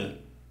foot to the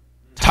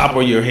top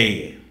of your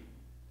head.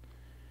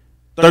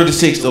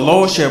 36, the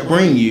Lord shall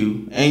bring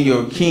you and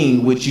your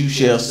king, which you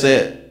shall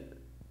set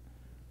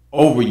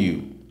over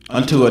you,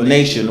 unto a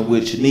nation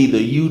which neither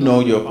you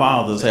nor your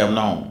fathers have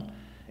known.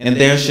 And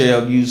there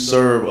shall you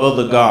serve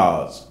other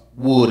gods,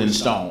 wood and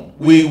stone.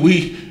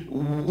 We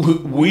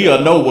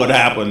know what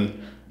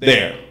happened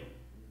there.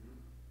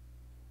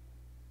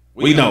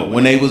 We know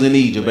when they was in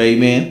Egypt,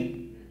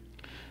 amen.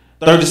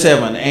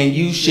 37, and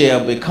you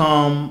shall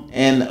become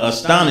an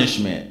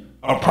astonishment,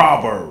 a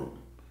proverb,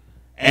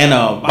 and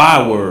a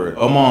byword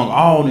among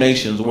all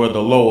nations where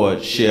the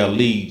Lord shall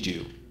lead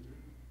you.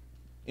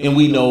 And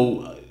we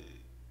know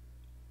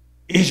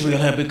Israel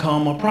had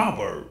become a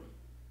proverb.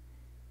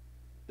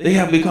 They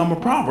have become a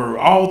proverb.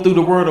 All through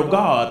the word of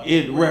God,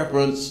 it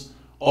references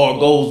or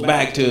goes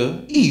back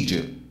to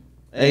Egypt.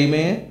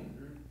 Amen.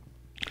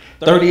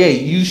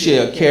 38, you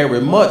shall carry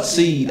much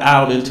seed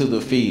out into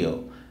the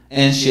field,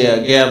 and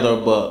shall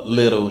gather but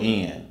little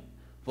in,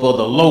 for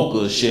the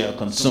locust shall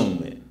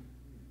consume it.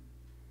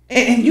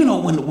 And you know,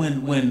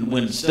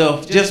 when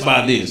stuff, just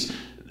by this,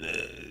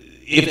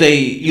 if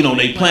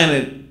they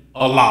planted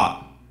a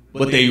lot,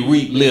 but they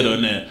reaped little,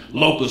 and the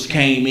locusts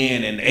came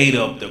in and ate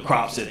up the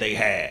crops that they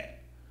had.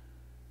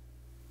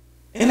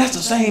 And that's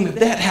the same if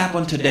that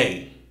happened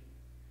today.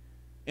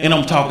 And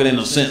I'm talking in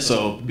the sense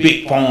of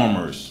big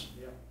farmers,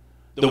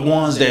 the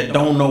ones that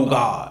don't know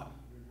God.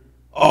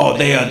 Oh,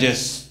 they'll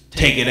just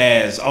take it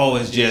as, oh,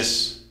 it's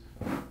just,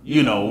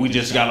 we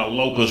just got a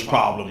locust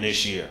problem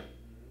this year.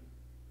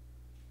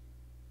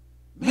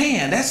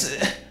 Man,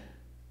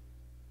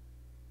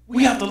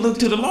 we have to look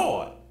to the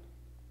Lord.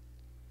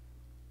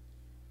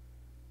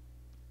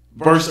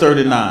 Verse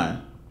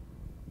 39.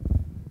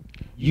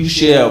 You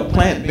shall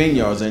plant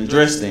vineyards and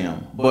dress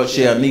them, but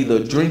shall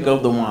neither drink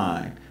of the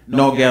wine,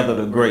 nor gather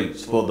the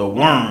grapes, for the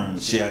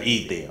worms shall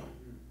eat them.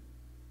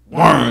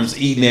 Worms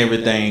eating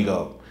everything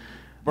up.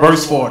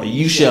 Verse 40,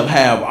 you shall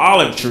have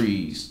olive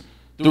trees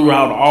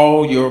throughout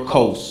all your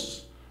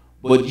coasts,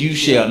 but you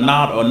shall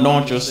not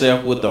anoint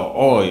yourself with the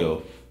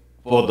oil,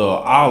 for the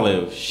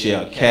olive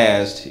shall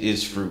cast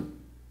its fruit.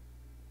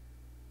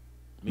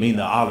 Meaning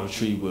the olive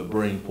tree will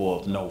bring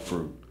forth no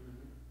fruit.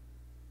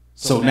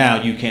 So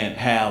now you can't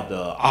have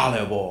the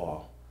olive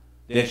oil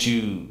that's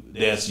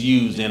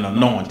used in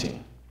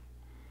anointing.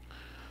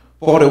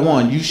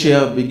 41, you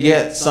shall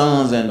beget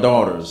sons and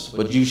daughters,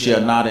 but you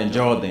shall not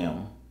enjoy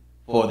them,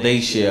 for they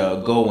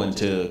shall go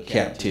into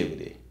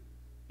captivity,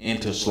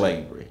 into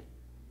slavery,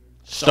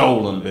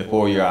 stolen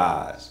before your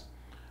eyes.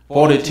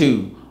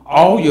 42,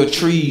 all your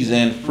trees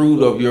and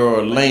fruit of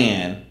your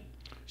land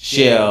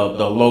shall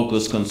the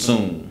locust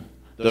consume.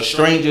 The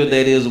stranger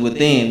that is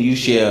within you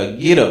shall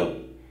get up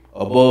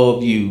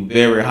above you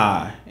very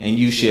high, and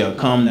you shall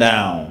come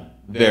down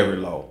very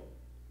low.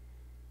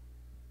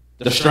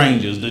 The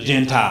strangers, the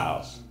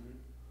Gentiles.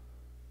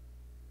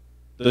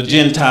 The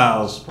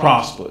Gentiles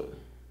prospered,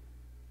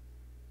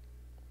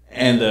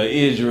 and the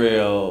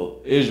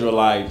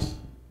Israelites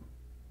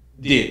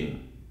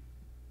didn't.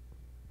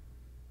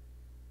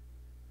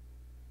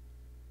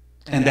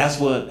 And that's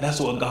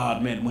what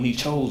God meant when he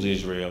chose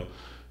Israel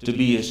to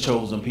be his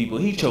chosen people.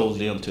 He chose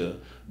them to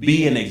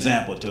be an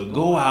example, to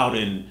go out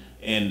and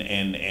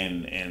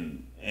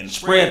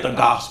spread the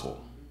gospel.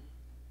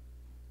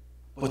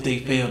 But they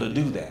failed to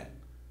do that.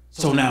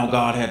 So now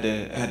God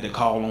had to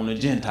call on the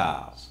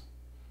Gentiles.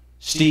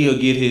 Still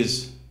get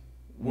his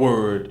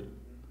word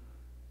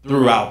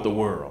throughout the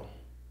world.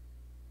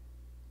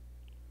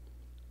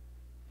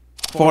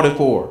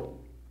 44.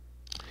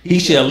 He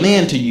shall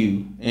lend to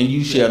you, and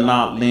you shall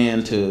not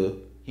lend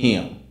to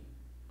him.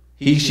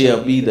 He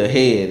shall be the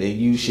head, and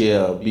you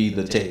shall be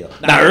the tail.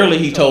 Now earlier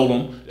he told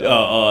them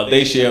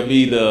they shall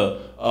be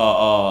the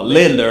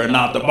lender and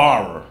not the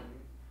borrower.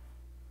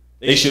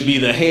 They should be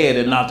the head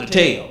and not the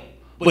tail.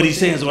 But he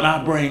says, when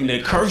I bring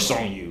the curse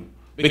on you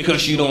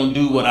because you don't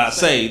do what I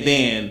say,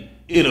 then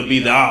it'll be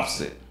the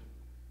opposite.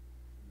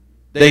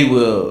 They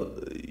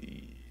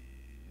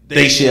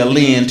shall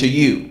lend to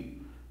you,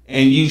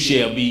 and you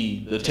shall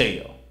be the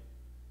tail.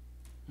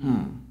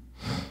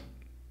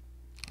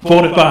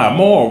 45,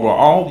 moreover,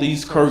 all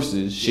these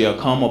curses shall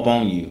come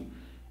upon you,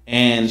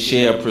 and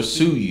shall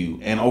pursue you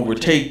and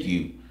overtake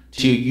you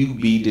till you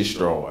be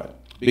destroyed,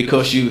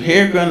 because you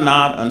hearken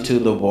not unto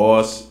the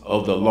voice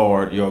of the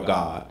Lord your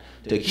God,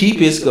 to keep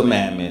his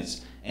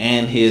commandments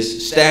and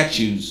his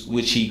statutes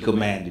which he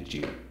commanded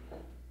you.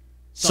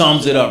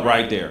 Sums it up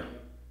right there.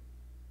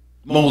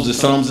 Moses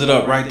sums it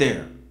up right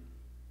there.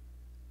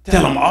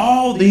 Tell them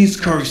all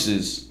these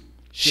curses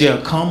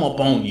shall come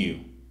upon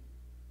you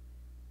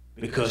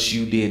because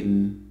you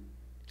didn't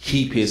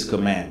keep his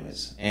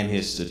commandments and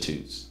his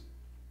statutes.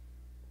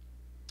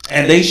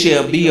 And they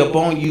shall be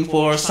upon you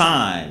for a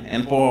sign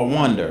and for a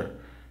wonder,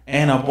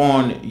 and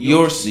upon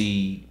your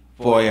seed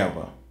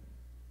forever.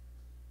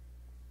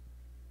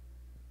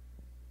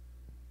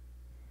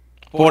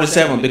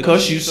 47,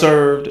 because you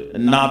served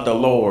not the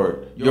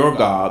Lord your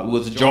God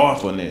with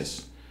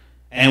joyfulness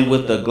and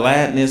with the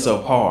gladness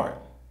of heart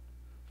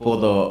for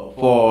the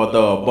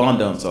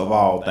abundance of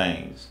all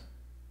things.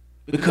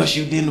 Because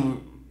you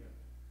didn't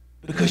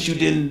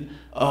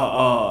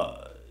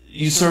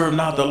you serve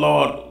not the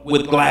Lord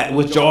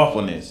with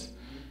joyfulness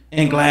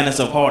and gladness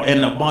of heart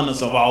and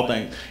abundance of all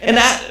things. And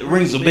that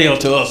rings a bell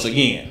to us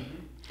again.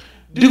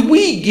 Do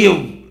we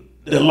give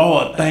the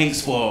Lord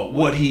thanks for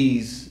what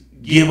he's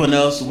given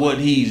us, what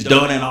he's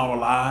done in our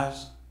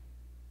lives?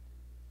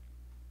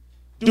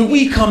 Do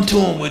we come to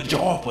him with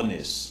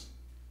joyfulness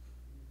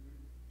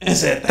and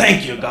say,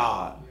 thank you,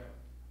 God?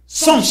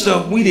 Some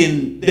stuff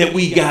that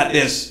we got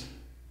that's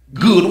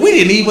good, we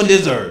didn't even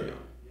deserve it.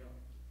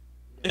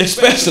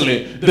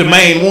 Especially the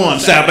main one,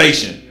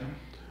 salvation.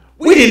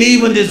 We didn't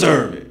even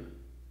deserve it.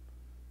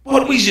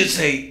 But we should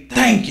say,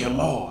 thank you,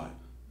 Lord.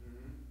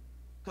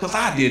 Because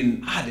I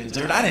didn't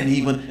deserve it. I didn't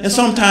even. And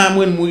sometimes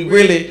when we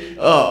really,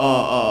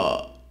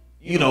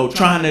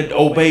 trying to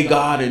obey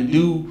God and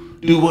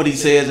do what he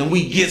says, and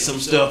we get some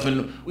stuff,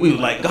 and we was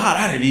like, God,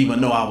 I didn't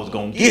even know I was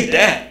going to get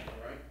that.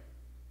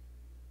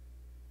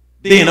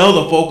 Then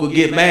other folk will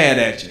get mad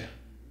at you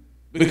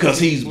because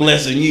he's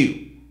blessing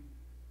you.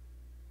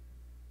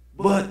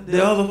 But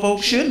the other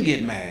folks shouldn't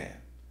get mad.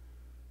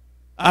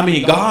 I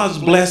mean, God's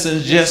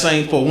blessings just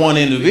ain't for one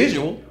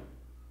individual.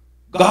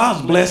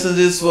 God's blessings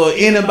is for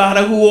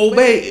anybody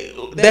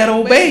that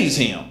obeys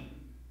him.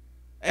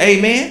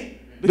 Amen?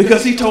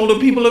 Because he told the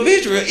people of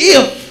Israel,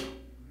 if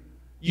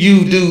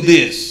you do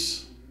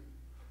this,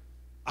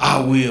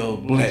 I will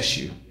bless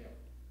you.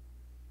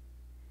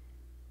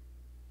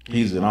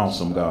 He's an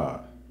awesome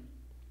God.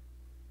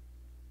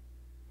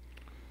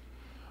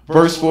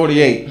 Verse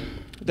 48.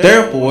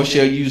 Therefore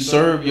shall you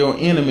serve your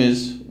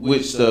enemies,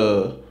 which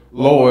the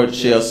Lord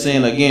shall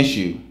send against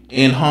you,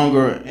 in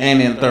hunger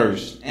and in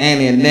thirst,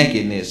 and in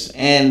nakedness,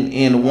 and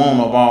in want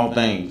of all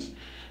things.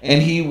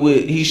 And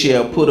he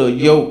shall put a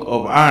yoke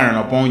of iron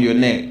upon your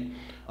neck,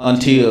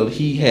 until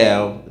he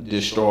have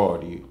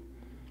destroyed you.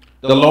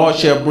 The Lord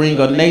shall bring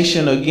a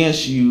nation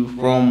against you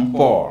from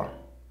far,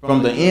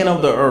 from the end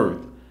of the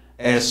earth,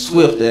 as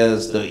swift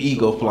as the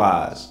eagle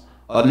flies,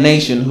 a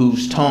nation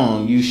whose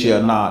tongue you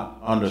shall not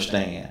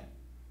understand.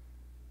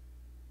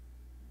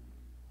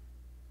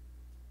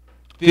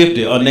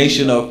 50. A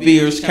nation of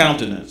fierce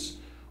countenance,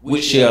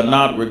 which shall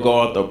not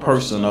regard the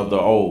person of the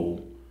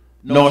old,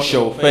 nor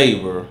show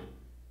favor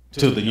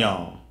to the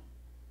young.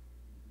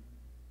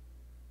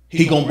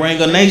 He gonna bring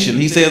a nation,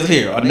 he says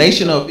here, a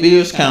nation of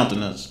fierce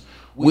countenance,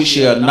 which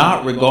shall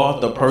not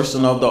regard the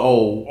person of the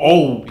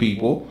old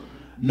people,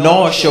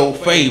 nor show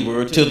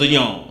favor to the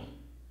young.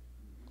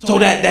 So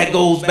that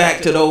goes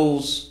back to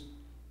those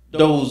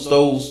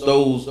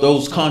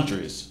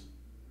countries,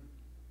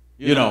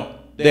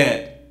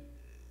 that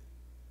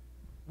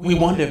we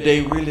wonder if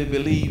they really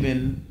believe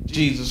in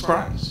Jesus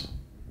Christ.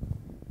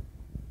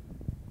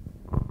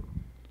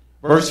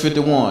 Verse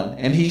 51,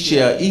 and he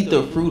shall eat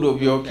the fruit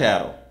of your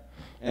cattle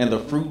and the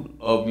fruit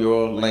of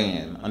your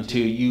land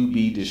until you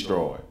be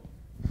destroyed,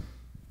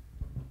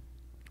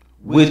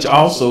 which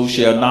also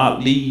shall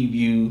not leave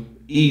you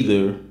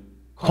either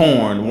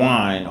corn,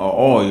 wine, or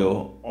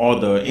oil, or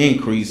the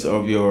increase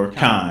of your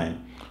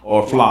kine,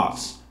 or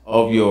flocks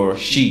of your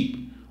sheep,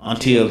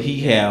 until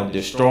he have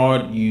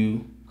destroyed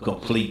you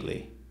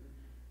completely.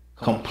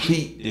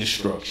 Complete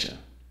destruction.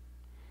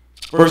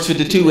 Verse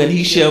 52, and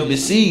he shall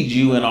besiege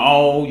you in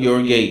all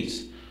your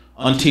gates,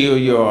 until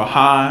your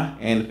high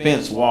and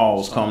fence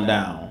walls come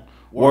down,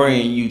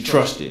 wherein you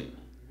trusted,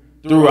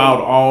 throughout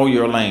all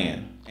your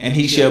land. And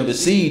he shall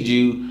besiege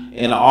you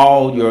in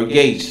all your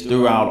gates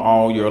throughout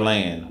all your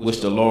land, which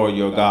the Lord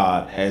your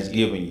God has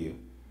given you.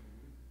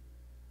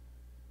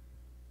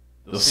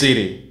 The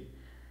city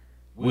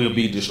will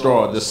be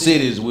destroyed. The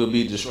cities will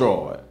be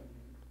destroyed.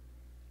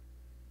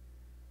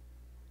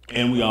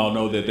 And we all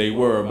know that they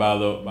were by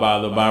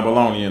the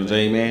Babylonians.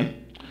 Amen.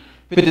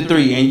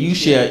 53, and you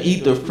shall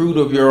eat the fruit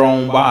of your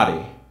own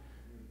body.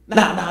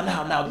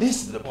 Now,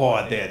 this is the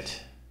part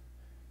that,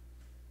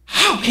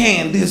 how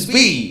can this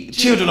be?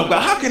 Children of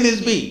God, how can this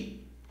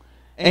be?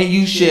 And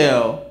you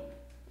shall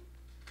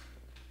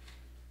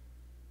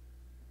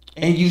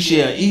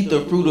eat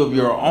the fruit of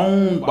your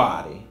own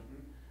body,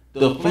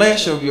 the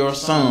flesh of your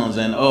sons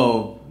and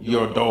of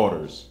your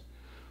daughters,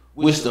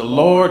 which the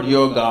Lord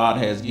your God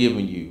has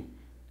given you,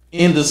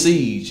 in the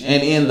siege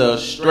and in the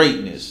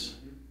straitness,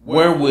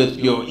 wherewith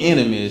your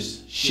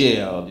enemies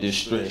shall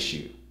distress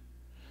you.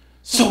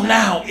 So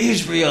now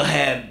Israel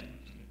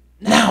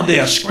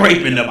they're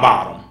scraping the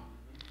bottom.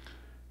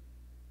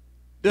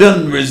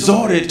 Done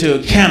resorted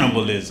to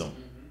cannibalism.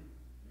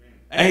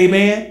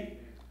 Amen.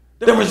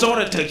 They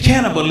resorted to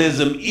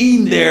cannibalism,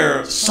 eating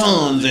their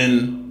sons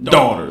and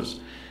daughters.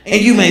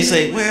 And you may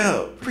say,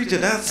 well, preacher,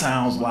 that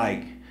sounds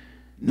like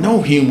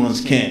no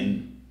humans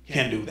can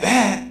do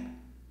that.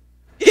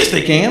 Yes,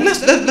 they can.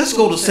 Let's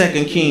go to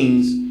 2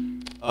 Kings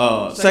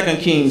 6:28. 2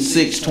 Kings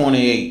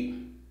 6:28.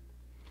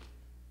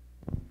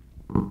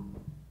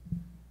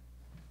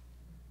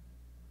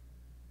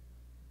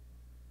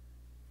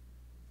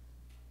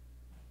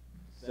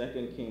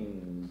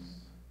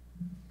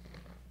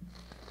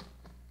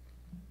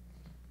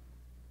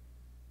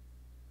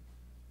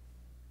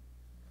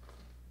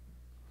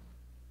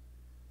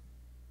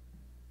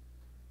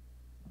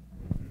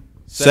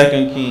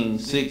 2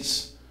 Kings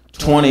 6,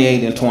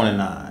 28 and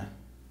 29.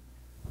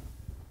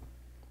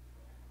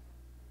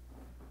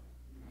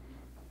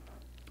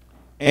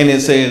 And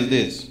it says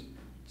this,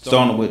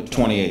 starting with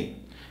 28.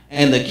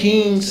 And the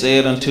king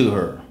said unto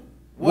her,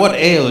 what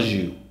ails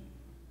you?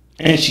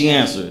 And she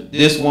answered,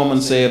 this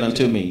woman said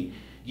unto me,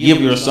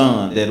 give your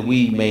son that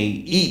we may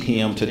eat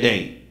him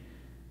today,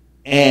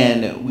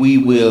 and we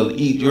will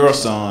eat your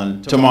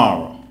son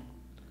tomorrow.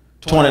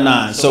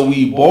 29. So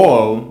we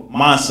boiled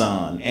my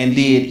son and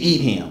did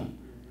eat him.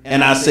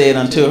 And I said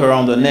unto her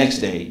on the next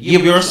day,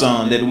 give your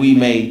son that we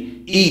may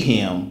eat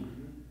him.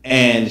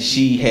 And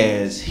she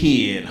has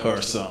hid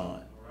her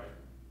son.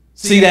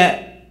 See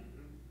that?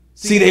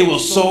 See, they were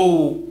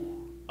so,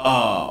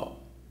 that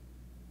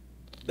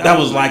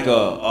was like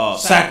a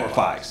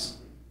sacrifice.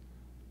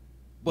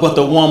 But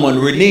the woman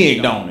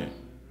reneged on it.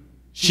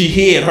 She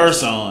hid her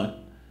son.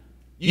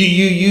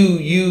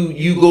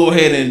 You go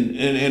ahead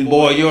and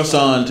boil your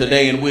son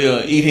today, and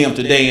we'll eat him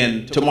today,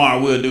 and tomorrow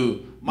we'll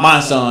do my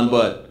son.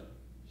 But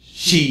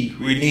she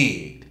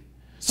reneged.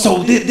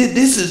 So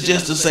this is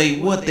just to say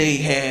what they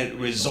had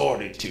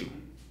resorted to.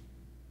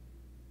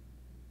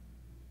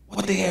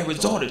 What they had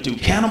resorted to,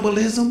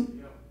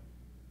 cannibalism.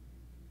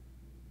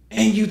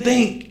 And you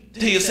think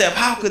to yourself,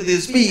 how could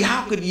this be?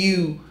 How could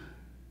you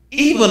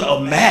even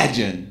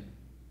imagine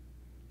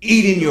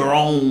eating your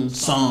own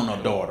son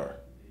or daughter?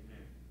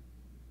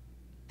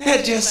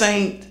 That just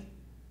ain't,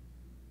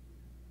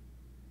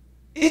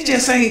 it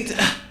just ain't,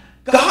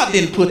 God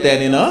didn't put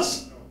that in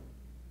us.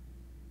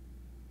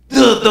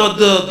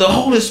 The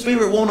Holy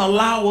Spirit won't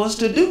allow us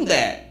to do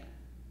that.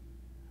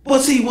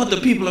 But see, what the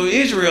people of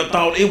Israel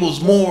thought, it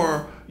was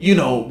more,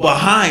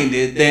 behind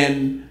it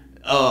than,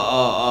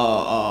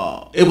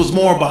 it was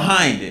more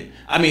behind it.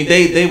 I mean,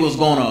 they was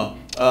gonna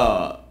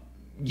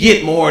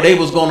get more. They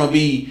was gonna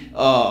be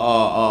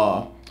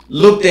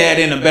looked at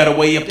in a better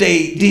way if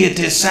they did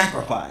this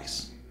sacrifice.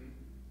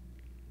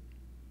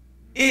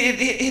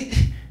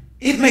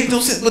 It makes no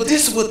sense. But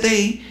this is what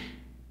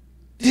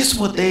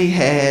they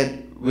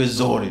had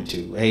resorted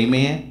to.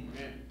 Amen.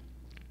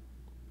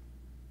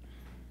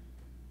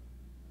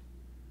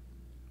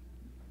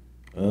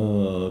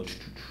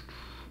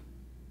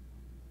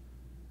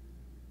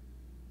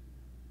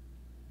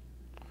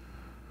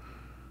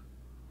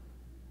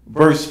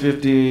 Verse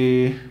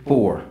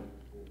 54.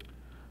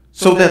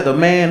 So that the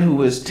man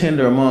who is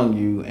tender among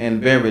you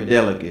and very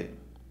delicate,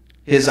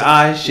 his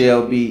eye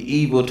shall be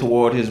evil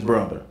toward his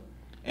brother,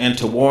 and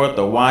toward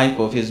the wife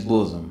of his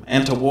bosom,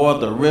 and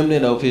toward the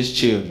remnant of his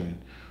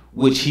children,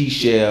 which he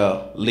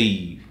shall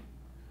leave.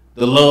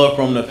 The love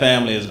from the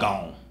family is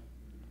gone.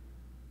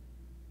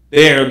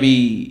 There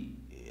be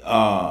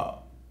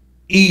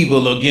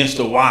evil against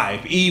the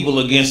wife, evil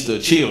against the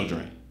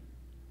children.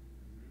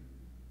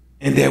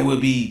 And there will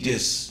be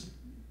just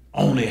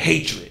only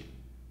hatred.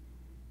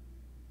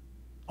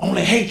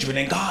 Only hatred.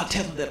 And God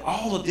tells them that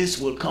all of this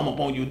will come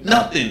upon you.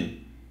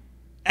 Nothing,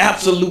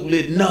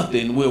 absolutely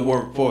nothing will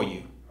work for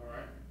you.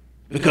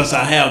 Because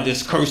I have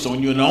this curse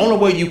on you. And the only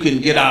way you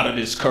can get out of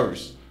this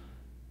curse,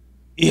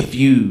 if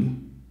you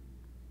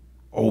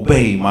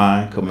obey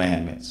my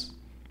commandments.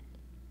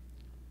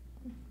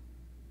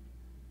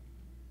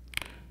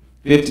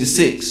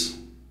 56.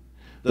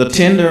 The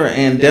tender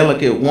and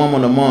delicate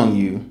woman among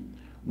you,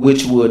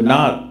 which would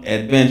not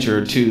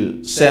adventure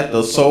to set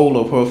the sole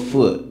of her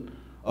foot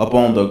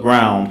upon the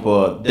ground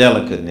for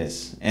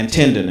delicateness and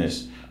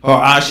tenderness, her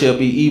eye shall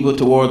be evil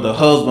toward the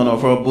husband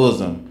of her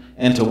bosom,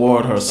 and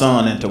toward her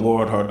son, and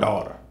toward her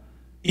daughter.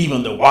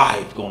 Even the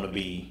wife going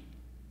to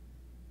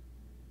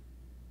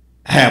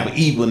have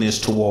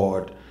evilness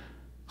toward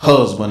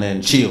husband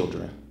and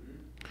children.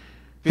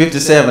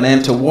 57.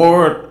 And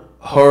toward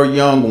her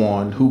young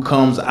one who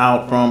comes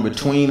out from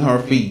between her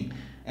feet,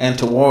 and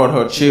toward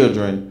her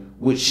children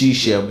which she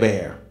shall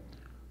bear.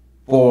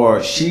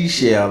 For she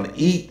shall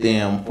eat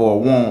them for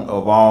want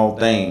of all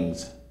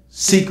things,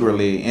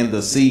 secretly in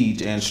the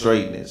siege and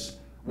straitness,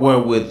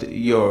 wherewith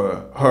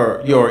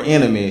your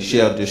enemy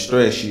shall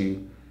distress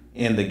you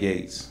in the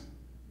gates.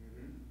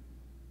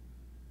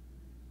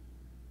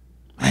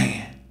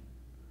 Man,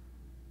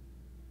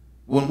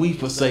 when we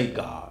forsake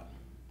God,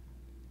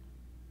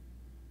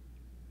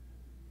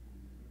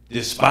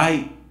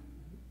 despite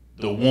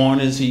the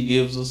warnings he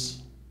gives us,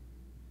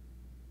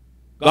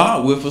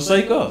 God will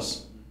forsake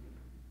us.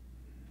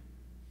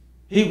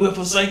 He will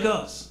forsake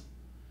us.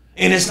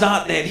 And it's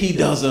not that he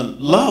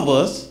doesn't love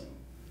us.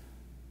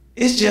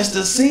 It's just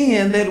the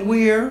sin that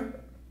we're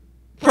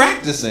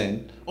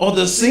practicing, or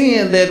the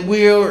sin that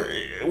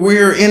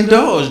we're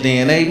indulged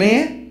in.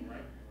 Amen.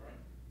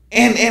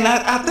 And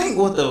I think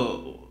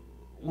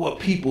what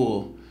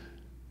people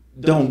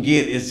don't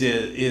get is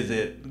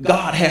that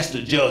God has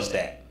to judge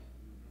that.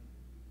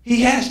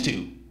 He has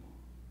to.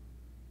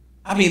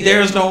 I mean,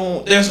 there's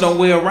no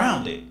way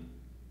around it.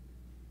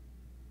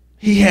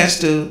 He has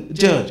to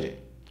judge it.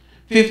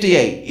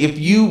 58. If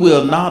you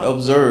will not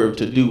observe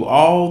to do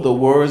all the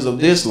words of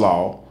this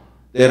law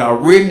that are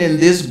written in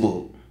this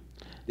book,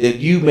 that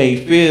you may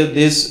fear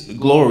this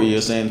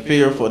glorious and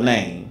fearful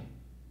name,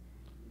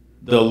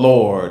 the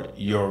Lord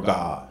your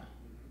God.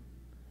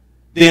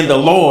 Then the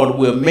Lord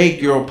will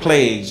make your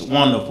plagues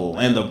wonderful,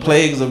 and the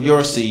plagues of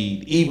your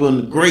seed,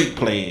 even great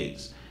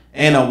plagues,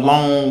 and of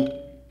long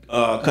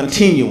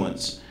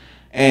continuance,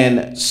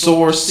 and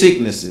sore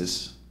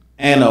sicknesses,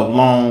 and of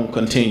long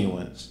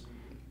continuance.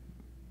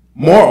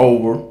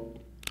 Moreover,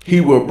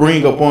 he will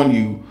bring upon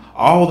you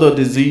all the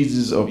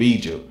diseases of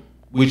Egypt,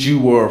 which you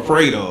were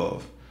afraid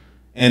of,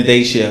 and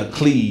they shall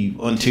cleave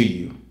unto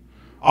you.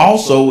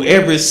 Also,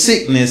 every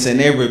sickness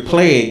and every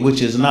plague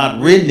which is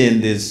not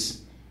written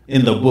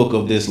in the book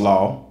of this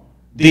law,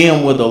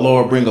 them will the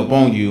Lord bring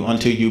upon you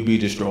until you be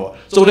destroyed.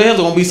 So there's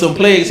going to be some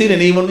plagues he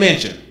didn't even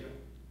mention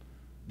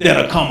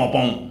that'll come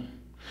upon them.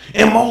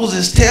 And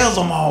Moses tells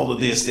them all of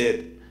this,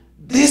 that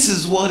this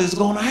is what is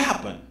going to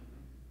happen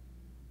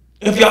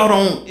if y'all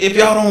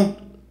don't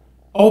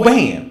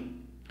obey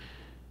him.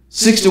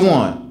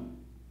 61.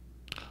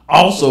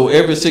 Also,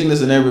 every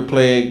sickness and every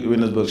plague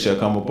in this book shall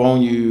come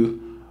upon you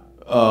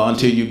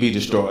until you be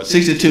destroyed.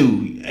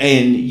 62.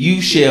 And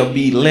you shall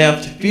be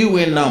left few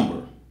in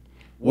number,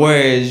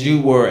 whereas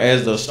you were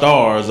as the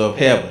stars of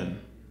heaven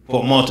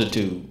for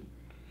multitude,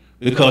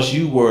 because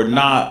you would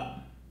not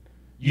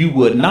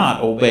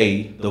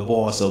obey the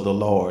voice of the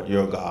Lord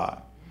your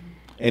God.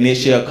 And it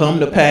shall come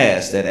to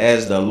pass that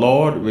as the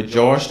Lord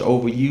rejoiced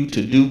over you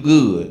to do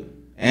good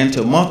and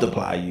to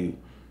multiply you,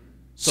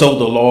 so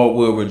the Lord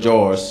will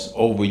rejoice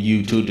over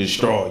you to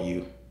destroy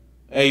you.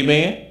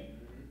 Amen.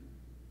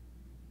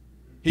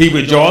 He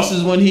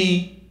rejoices when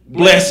he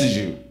blesses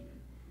you,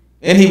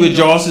 and he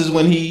rejoices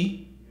when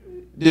he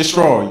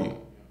destroys you,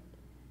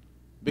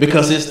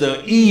 because it's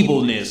the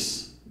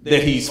evilness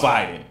that he's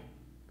fighting.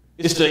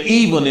 It's the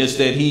evilness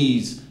that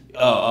he's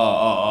trying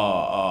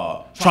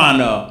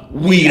to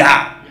weed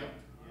out.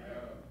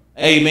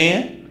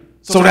 Amen.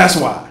 So that's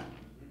why.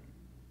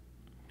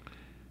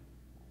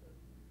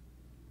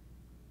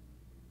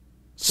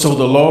 So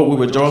the Lord will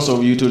rejoice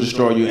over you to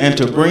destroy you, and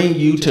to bring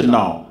you to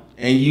naught.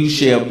 And you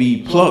shall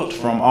be plucked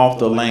from off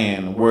the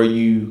land where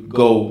you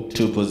go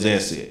to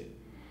possess it.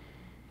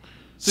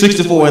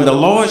 64. And the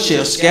Lord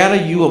shall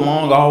scatter you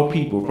among all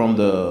people from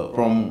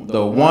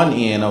the one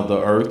end of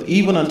the earth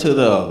even unto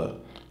the other.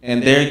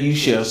 And there you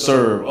shall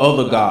serve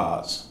other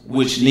gods,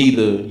 which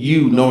neither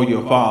you nor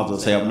your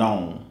fathers have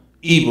known,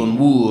 even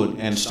wood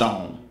and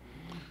stone.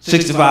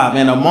 65.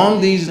 And among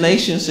these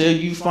nations shall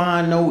you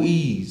find no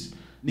ease,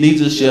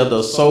 neither shall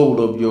the sole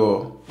of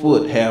your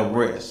foot have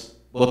rest.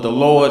 But the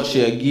Lord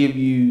shall give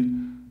you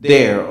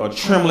there a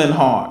trembling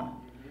heart,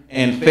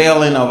 and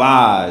failing of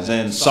eyes,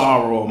 and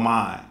sorrow of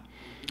mind.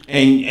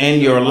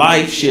 And your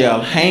life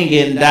shall hang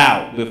in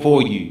doubt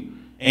before you,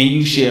 and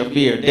you shall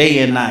fear day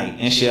and night,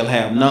 and shall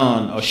have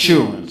none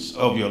assurance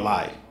of your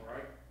life.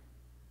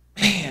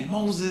 Man,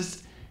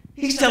 Moses,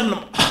 he's telling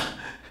them,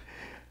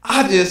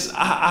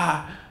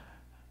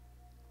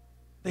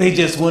 they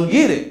just wouldn't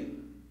get it.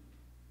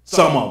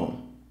 Some of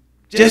them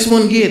just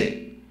wouldn't get it.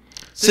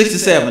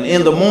 67.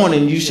 In the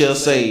morning you shall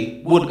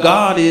say, would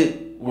God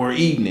it were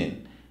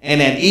evening.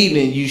 And at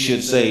evening you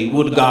should say,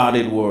 would God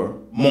it were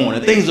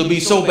morning. Things will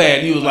be so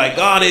bad. You was like,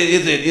 God,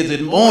 is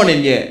it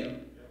morning yet?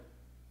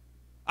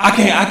 I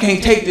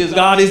can't take this,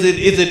 God. Is it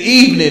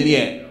evening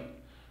yet?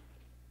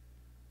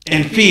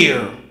 And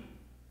fear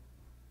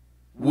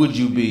would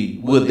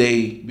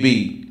they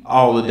be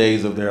all the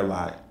days of their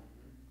life.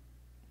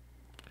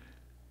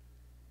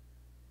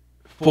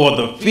 For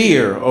the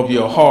fear of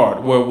your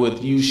heart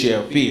wherewith you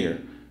shall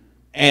fear,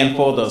 and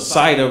for the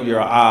sight of your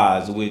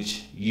eyes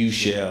which you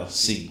shall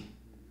see.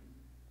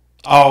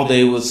 All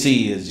they will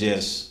see is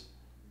just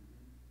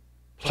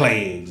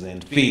plagues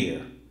and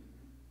fear.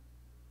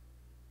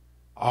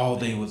 All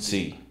they would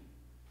see.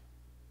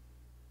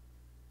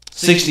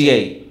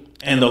 68.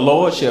 And the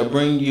Lord shall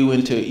bring you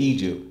into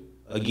Egypt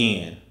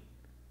again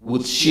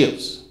with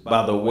ships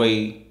by the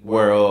way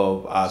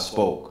whereof I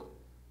spoke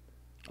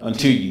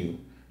unto you.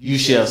 You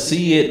shall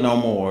see it no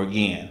more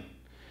again.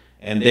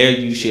 And there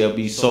you shall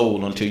be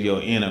sold unto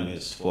your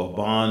enemies for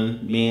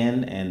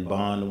bondmen and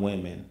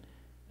bondwomen,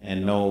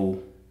 and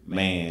no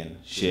man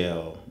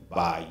shall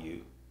buy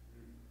you.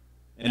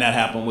 And that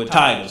happened with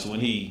Titus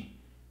when he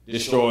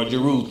destroyed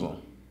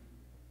Jerusalem.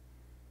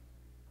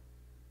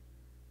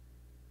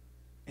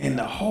 And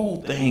the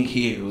whole thing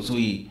here was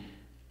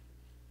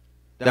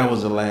that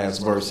was the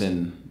last verse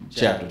in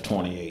chapter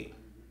 28,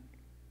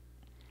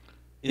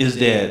 is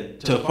that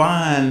to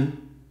find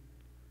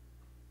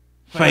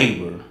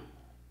favor,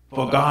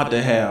 for God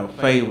to have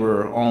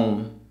favor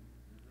on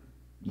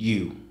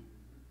you.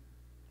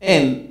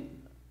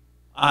 And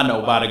I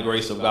know by the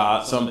grace of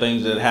God, some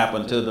things that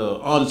happen to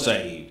the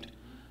unsaved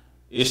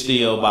is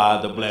still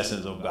by the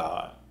blessings of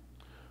God.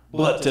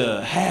 But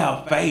to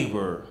have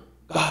favor,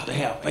 God to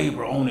have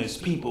favor on his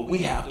people, we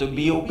have to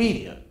be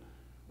obedient.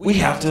 We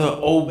have to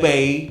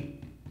obey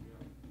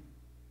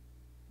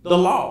the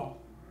law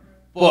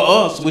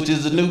for us, which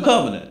is the new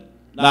covenant.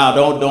 Now,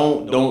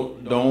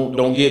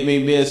 don't get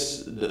me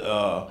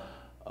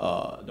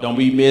don't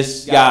be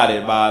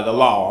misguided by the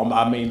law.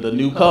 I mean the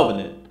new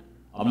covenant.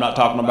 I'm not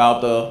talking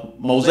about the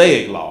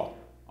Mosaic law.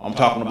 I'm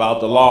talking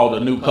about the law, the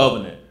new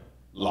covenant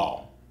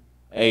law.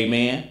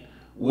 Amen.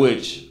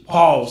 Which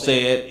Paul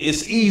said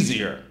it's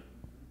easier.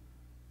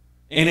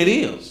 And it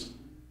is.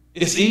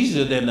 It's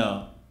easier than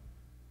the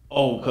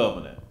old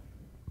covenant.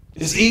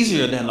 It's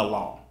easier than the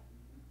law.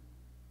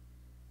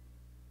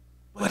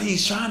 But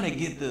he's trying to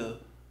get the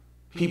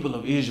people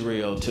of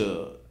Israel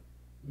to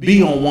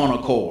be on one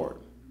accord.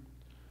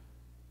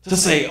 To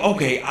say,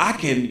 okay,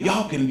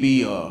 y'all can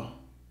be a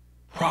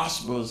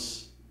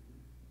prosperous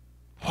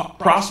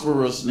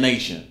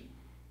nation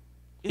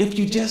if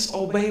you just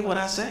obey what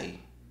I say.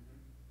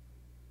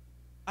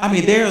 I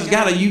mean,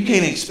 you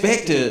can't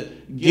expect to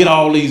get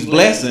all these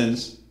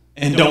blessings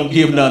and don't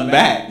give nothing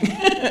back.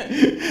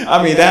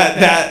 I mean,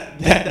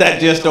 that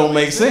just don't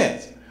make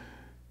sense.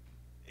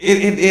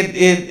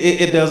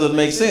 It doesn't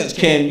make sense.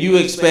 Can you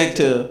expect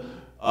to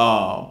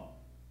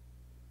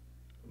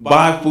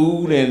buy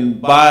food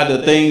and buy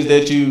the things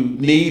that you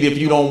need if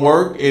you don't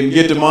work and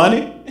get the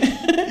money?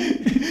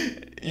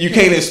 You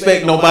can't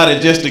expect nobody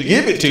just to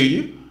give it to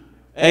you.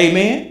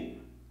 Amen.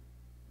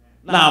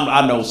 Now,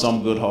 I know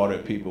some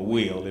good-hearted people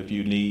will. If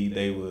you need,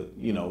 they would,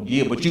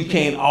 give. But you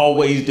can't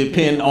always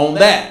depend on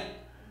that,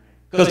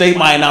 because they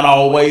might not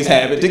always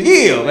have it to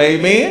give.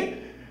 Amen.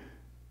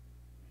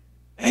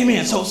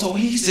 Amen. So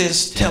he's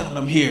just telling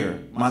them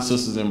here, my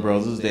sisters and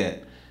brothers,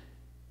 that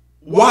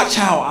watch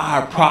how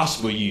I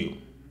prosper you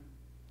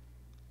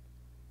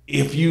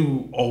if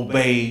you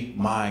obey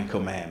my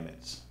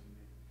commandments.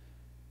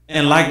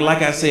 And like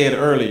I said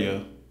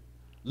earlier,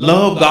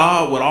 love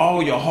God with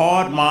all your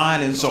heart,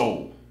 mind, and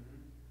soul.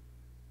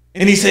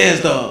 And he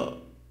says the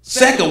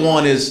second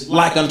one is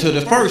like unto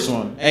the first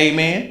one.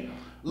 Amen.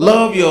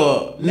 Love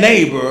your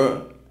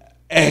neighbor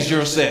as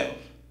yourself.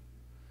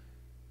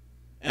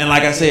 And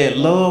like I said,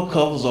 love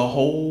covers a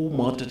whole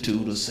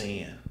multitude of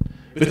sin.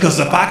 Because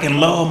if I can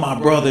love my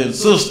brother and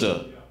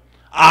sister,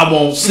 I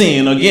won't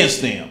sin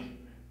against them.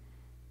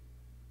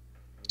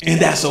 And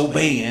that's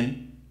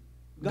obeying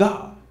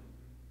God.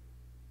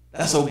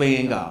 That's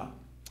obeying God.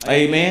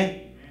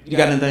 Amen. You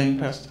got anything,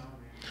 Pastor?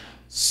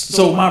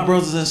 So my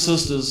brothers and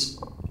sisters,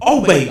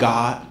 obey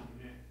God.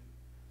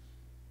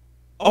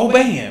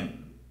 Obey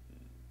him.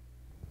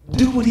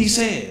 Do what he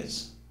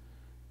says.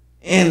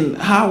 And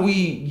how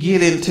we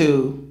get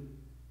into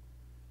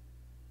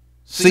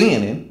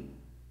sinning,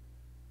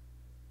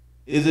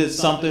 is it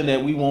something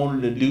that we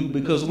wanted to do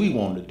because we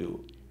want to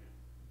do it?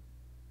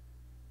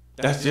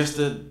 That's just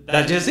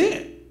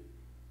it.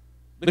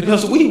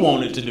 Because we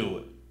wanted to do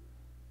it.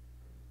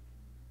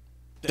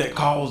 That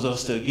caused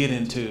us to get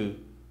into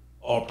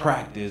or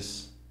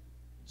practice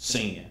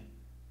sin.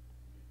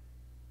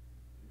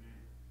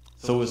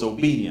 So it's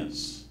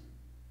obedience.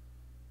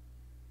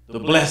 The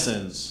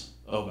blessings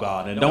of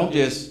God. And don't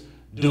just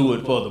do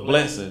it for the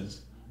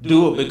blessings.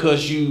 Do it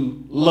because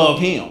you love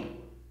him.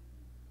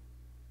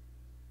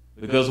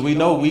 Because we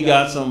know we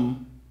got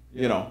some,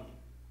 the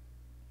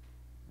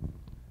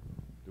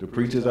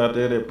preachers out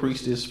there that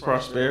preach this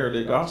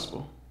prosperity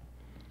gospel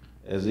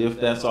as if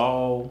that's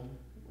all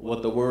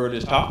what the word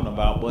is talking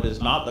about, but it's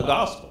not the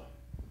gospel.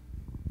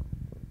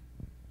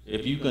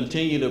 If you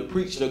continue to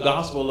preach the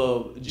gospel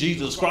of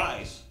Jesus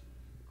Christ,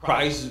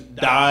 Christ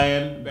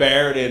dying,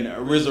 buried,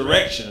 and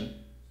resurrection,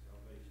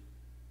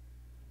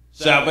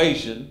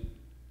 salvation,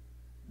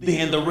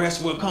 then the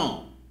rest will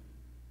come.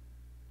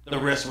 The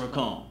rest will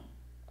come.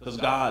 Because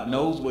God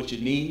knows what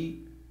you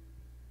need.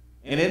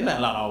 And it's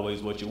not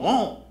always what you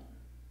want.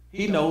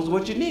 He knows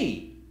what you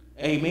need.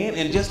 Amen.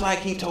 And just like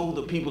he told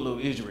the people of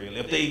Israel,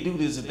 if they do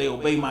this, if they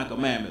obey my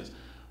commandments,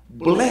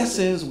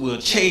 blessings will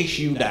chase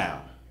you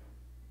down.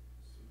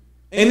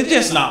 And it's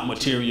just not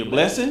material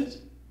blessings.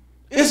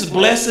 It's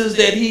blessings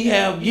that he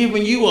have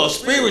given you, a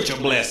spiritual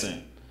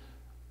blessing,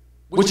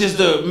 which is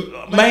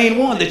the main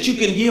one that you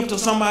can give to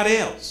somebody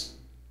else.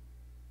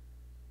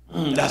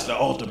 That's the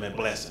ultimate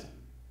blessing.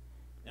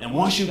 And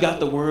once you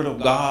got the word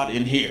of God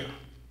in here,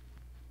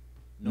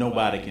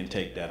 nobody can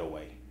take that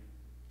away.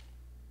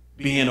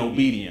 Being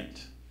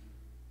obedient.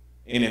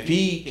 And if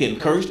he can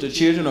curse the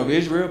children of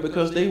Israel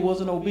because they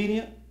wasn't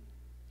obedient,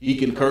 he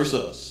can curse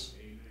us.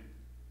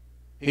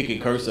 He can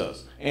curse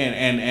us. And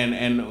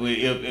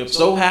if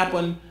so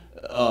happen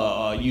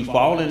you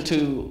fall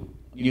into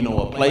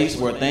a place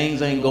where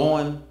things ain't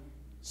going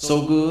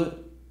so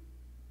good,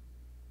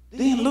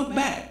 then look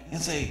back and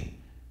say,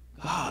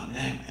 God,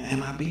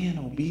 am I being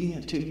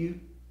obedient to you?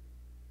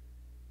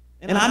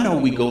 And I know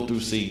we go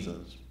through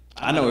seasons.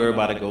 I know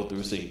everybody go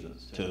through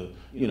seasons to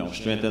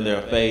strengthen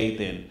their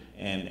faith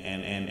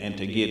and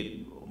to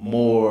get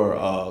more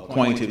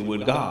acquainted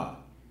with God.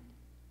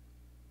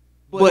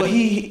 But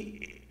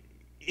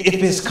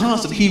if it's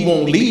constant, he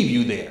won't leave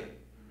you there.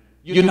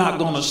 You're not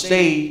going to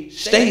stay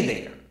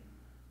there.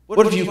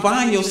 But if you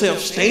find yourself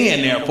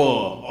staying there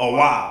for a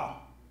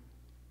while,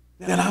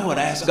 then I would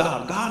ask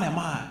God, am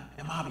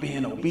I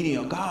being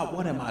obedient? God,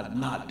 what am I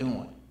not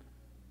doing?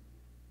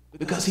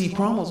 Because he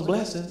promised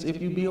blessings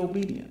if you be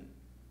obedient.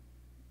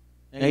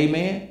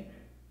 Amen.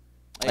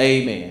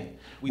 Amen.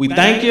 We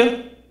thank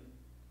you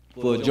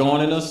for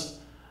joining us.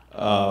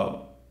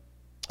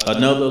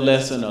 another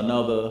lesson,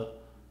 another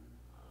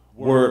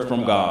word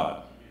from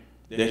God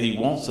that he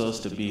wants us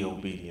to be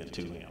obedient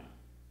to him.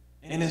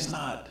 And it's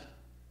not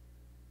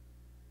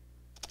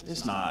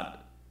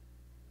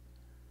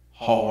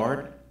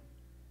hard.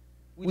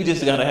 We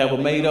just got to have a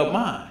made up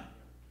mind.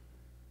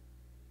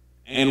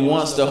 And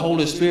once the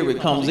Holy Spirit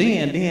comes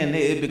in, then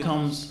it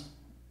becomes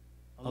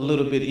a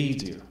little bit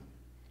easier.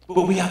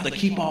 But we have to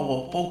keep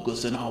our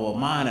focus and our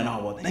mind and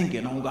our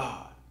thinking on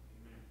God.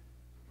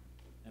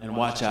 And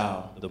watch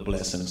how the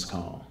blessings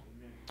come.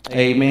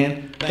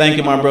 Amen. Thank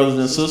you, my brothers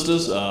and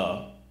sisters.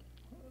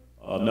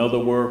 Another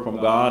word from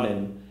God.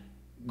 And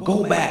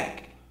go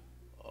back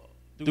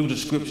through the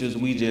scriptures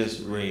we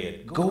just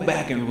read. Go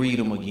back and read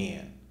them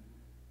again.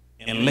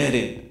 And let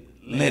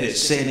it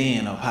set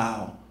in of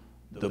how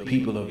the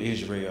people of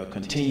Israel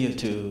continue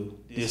to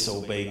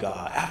disobey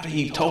God. After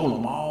he told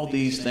them all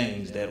these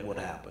things that would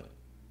happen.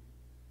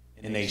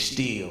 And they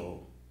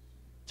still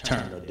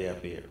turn a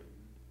deaf ear.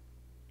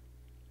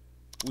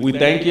 We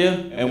thank you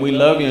and we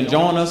love you, and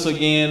join us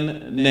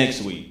again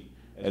next week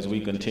as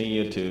we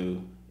continue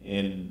to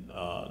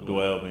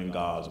dwell in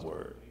God's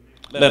word.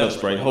 Let us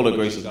pray. Holy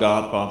gracious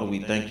God, Father, we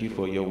thank you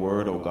for your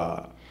word, oh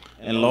God.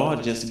 And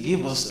Lord, just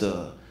give us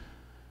the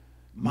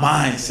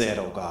mindset,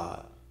 oh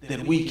God,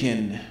 that we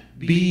can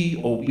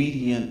be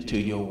obedient to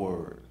your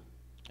word.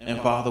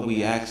 And Father,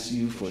 we ask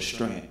you for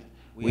strength.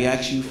 We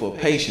ask you for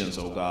patience,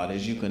 oh God,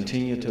 as you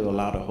continue to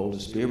allow the Holy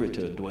Spirit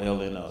to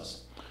dwell in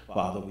us.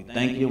 Father, we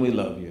thank you and we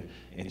love you.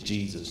 In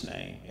Jesus'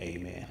 name,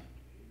 amen.